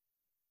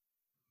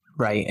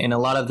 Right, and a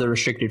lot of the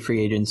restricted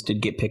free agents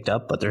did get picked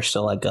up, but there's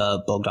still like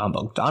Bogdan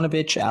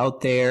Bogdanovic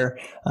out there.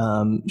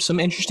 Some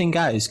interesting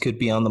guys could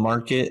be on the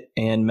market,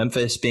 and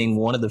Memphis being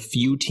one of the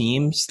few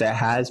teams that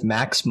has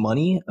max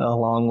money,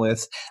 along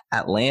with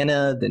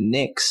Atlanta, the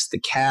Knicks, the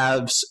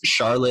Cavs,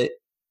 Charlotte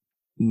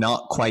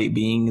not quite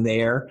being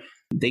there.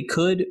 They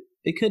could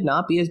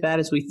not be as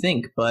bad as we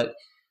think, but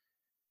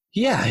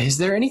yeah, is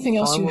there anything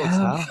else you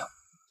have?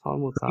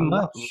 Time will tell.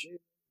 Much.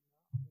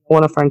 I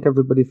want to thank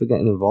everybody for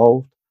getting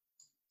involved.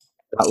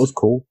 That was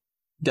cool.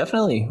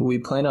 Definitely. We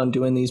plan on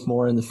doing these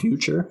more in the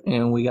future,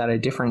 and we got a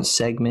different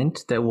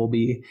segment that we'll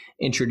be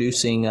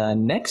introducing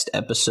next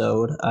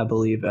episode, I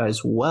believe,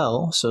 as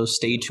well. So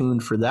stay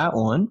tuned for that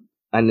one.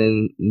 And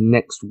then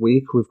next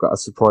week, we've got a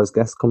surprise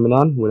guest coming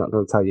on. We're not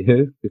going to tell you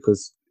who,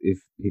 because if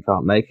he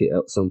can't make it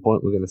at some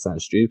point, we're going to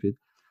sound stupid.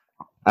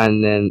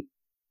 And then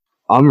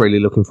I'm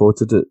really looking forward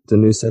to the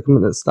new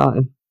segment that's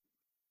starting.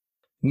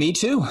 Me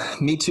too.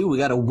 We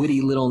got a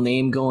witty little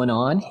name going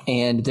on,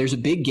 and there's a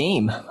big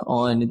game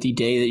on the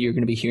day that you're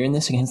going to be hearing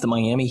this against the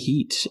Miami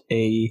Heat,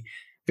 a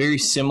very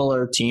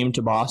similar team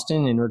to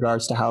Boston in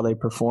regards to how they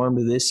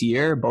performed this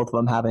year. Both of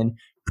them having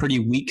pretty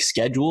weak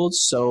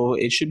schedules, so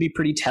it should be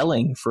pretty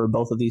telling for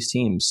both of these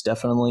teams.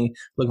 Definitely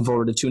looking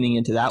forward to tuning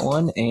into that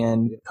one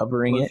and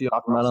covering it,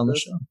 talking about it on the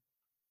show.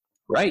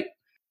 Right.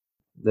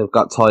 They've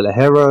got Tyler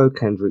Hero,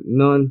 Kendrick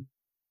Nunn.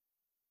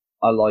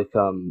 I like,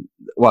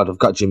 they've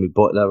got Jimmy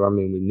Butler. I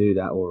mean, we knew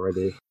that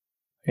already.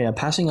 Yeah,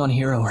 passing on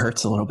Hero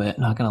hurts a little bit,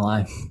 not going to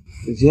lie.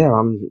 Yeah,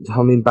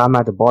 Bam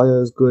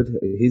Adebayo is good.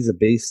 He's a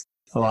beast.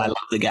 Oh, I love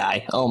the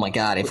guy. Oh, my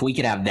God. If we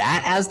could have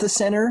that as the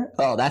center,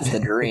 that's the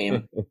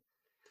dream.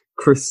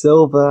 Chris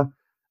Silver,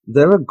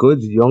 they're a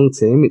good young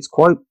team. It's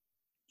quite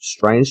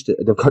strange.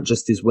 They've got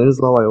Justice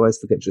Winslow. I always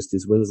forget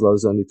Justice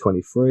Winslow's only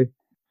 23.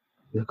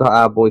 They've got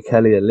our boy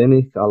Kelly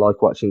Olynyk. I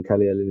like watching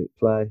Kelly Olynyk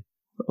play.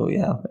 Oh,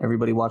 yeah.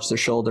 Everybody watch their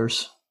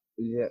shoulders.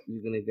 Yeah,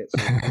 you're going to get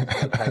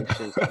some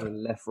locations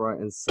coming left, right,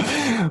 and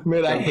center.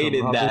 Man, I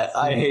hated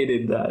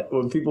that.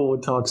 When people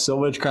would talk so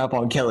much crap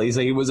on Kelly,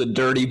 say he was a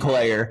dirty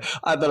player.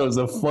 I thought it was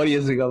the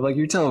funniest thing. I'm like,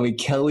 you're telling me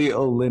Kelly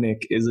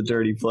Olynyk is a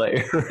dirty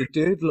player? The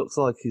dude looks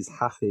like he's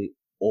happy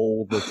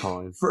all the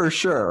time. For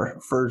sure.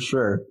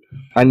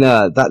 And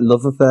that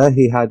love affair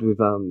he had with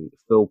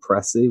Phil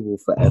Pressey will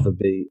forever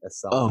be a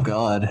self. Oh,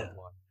 God.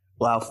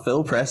 Wow,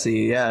 Phil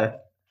Pressey, yeah.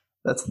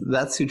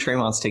 That's who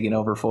Trayvon's taking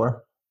over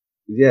for.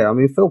 Yeah, I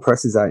mean, Phil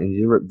Pressey's out in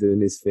Europe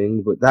doing his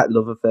thing, but that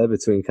love affair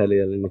between Kelly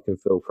Olynyk and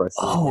Phil Pressey.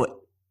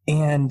 Oh,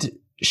 and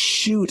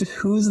shoot,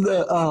 who's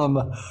the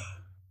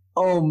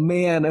oh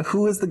man,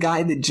 who is the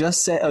guy that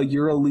just set a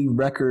EuroLeague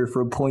record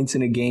for points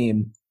in a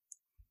game?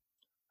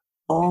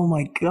 Oh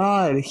my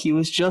God, he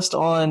was just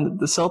on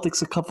the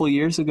Celtics a couple of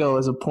years ago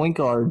as a point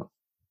guard.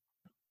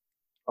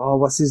 Oh,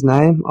 what's his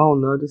name? Oh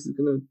no, this is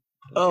gonna.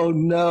 Oh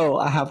no,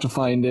 I have to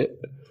find it.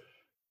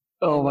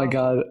 Oh my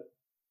God,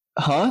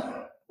 huh?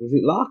 Was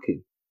it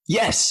Larkin?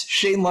 Yes,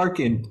 Shane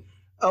Larkin.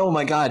 Oh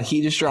my God,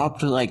 he just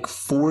dropped like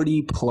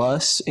 40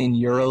 plus in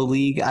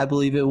EuroLeague, I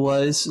believe it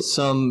was.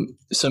 Some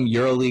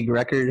EuroLeague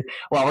record.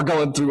 Wow, we're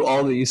going through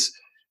all these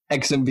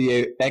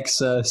ex-NBA,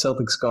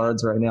 ex-Celtics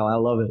guards right now. I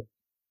love it.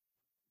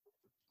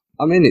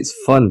 I mean, it's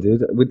fun,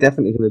 dude. We're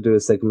definitely going to do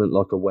a segment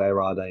like a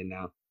Where Are They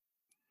Now?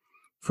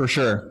 For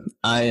sure.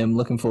 I am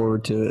looking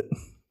forward to it.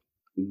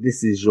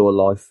 This is your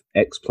life,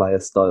 ex-player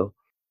style.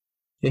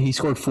 Yeah, he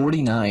scored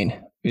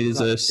 49. It's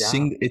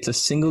a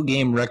single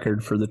game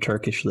record for the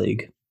Turkish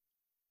league.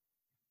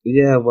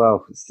 Yeah,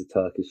 well, it's the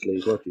Turkish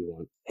league. What do you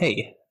want?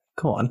 Hey,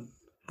 come on,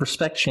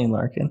 respect Shane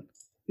Larkin.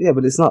 Yeah,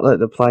 but it's not like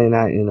they're playing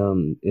out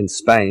in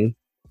Spain.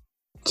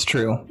 It's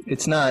true.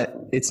 It's not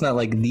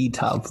like the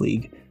top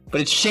league,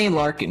 but it's Shane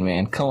Larkin,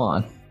 man. Come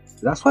on.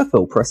 That's why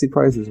Phil Pressey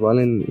plays as well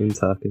in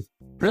Turkey.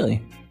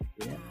 Really?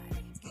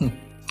 Yeah.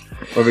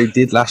 Or he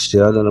did last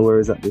year. I don't know where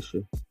he's at this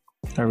year.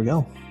 There we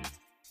go.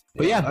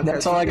 But yeah, okay,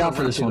 that's all I got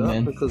for this one,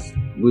 man. Because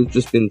we've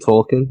just been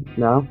talking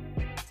now.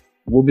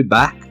 We'll be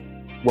back.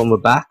 When we're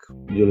back,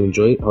 you'll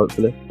enjoy it,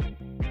 hopefully.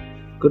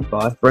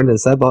 Goodbye. Brendan,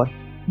 say bye.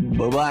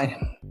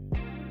 Bye-bye.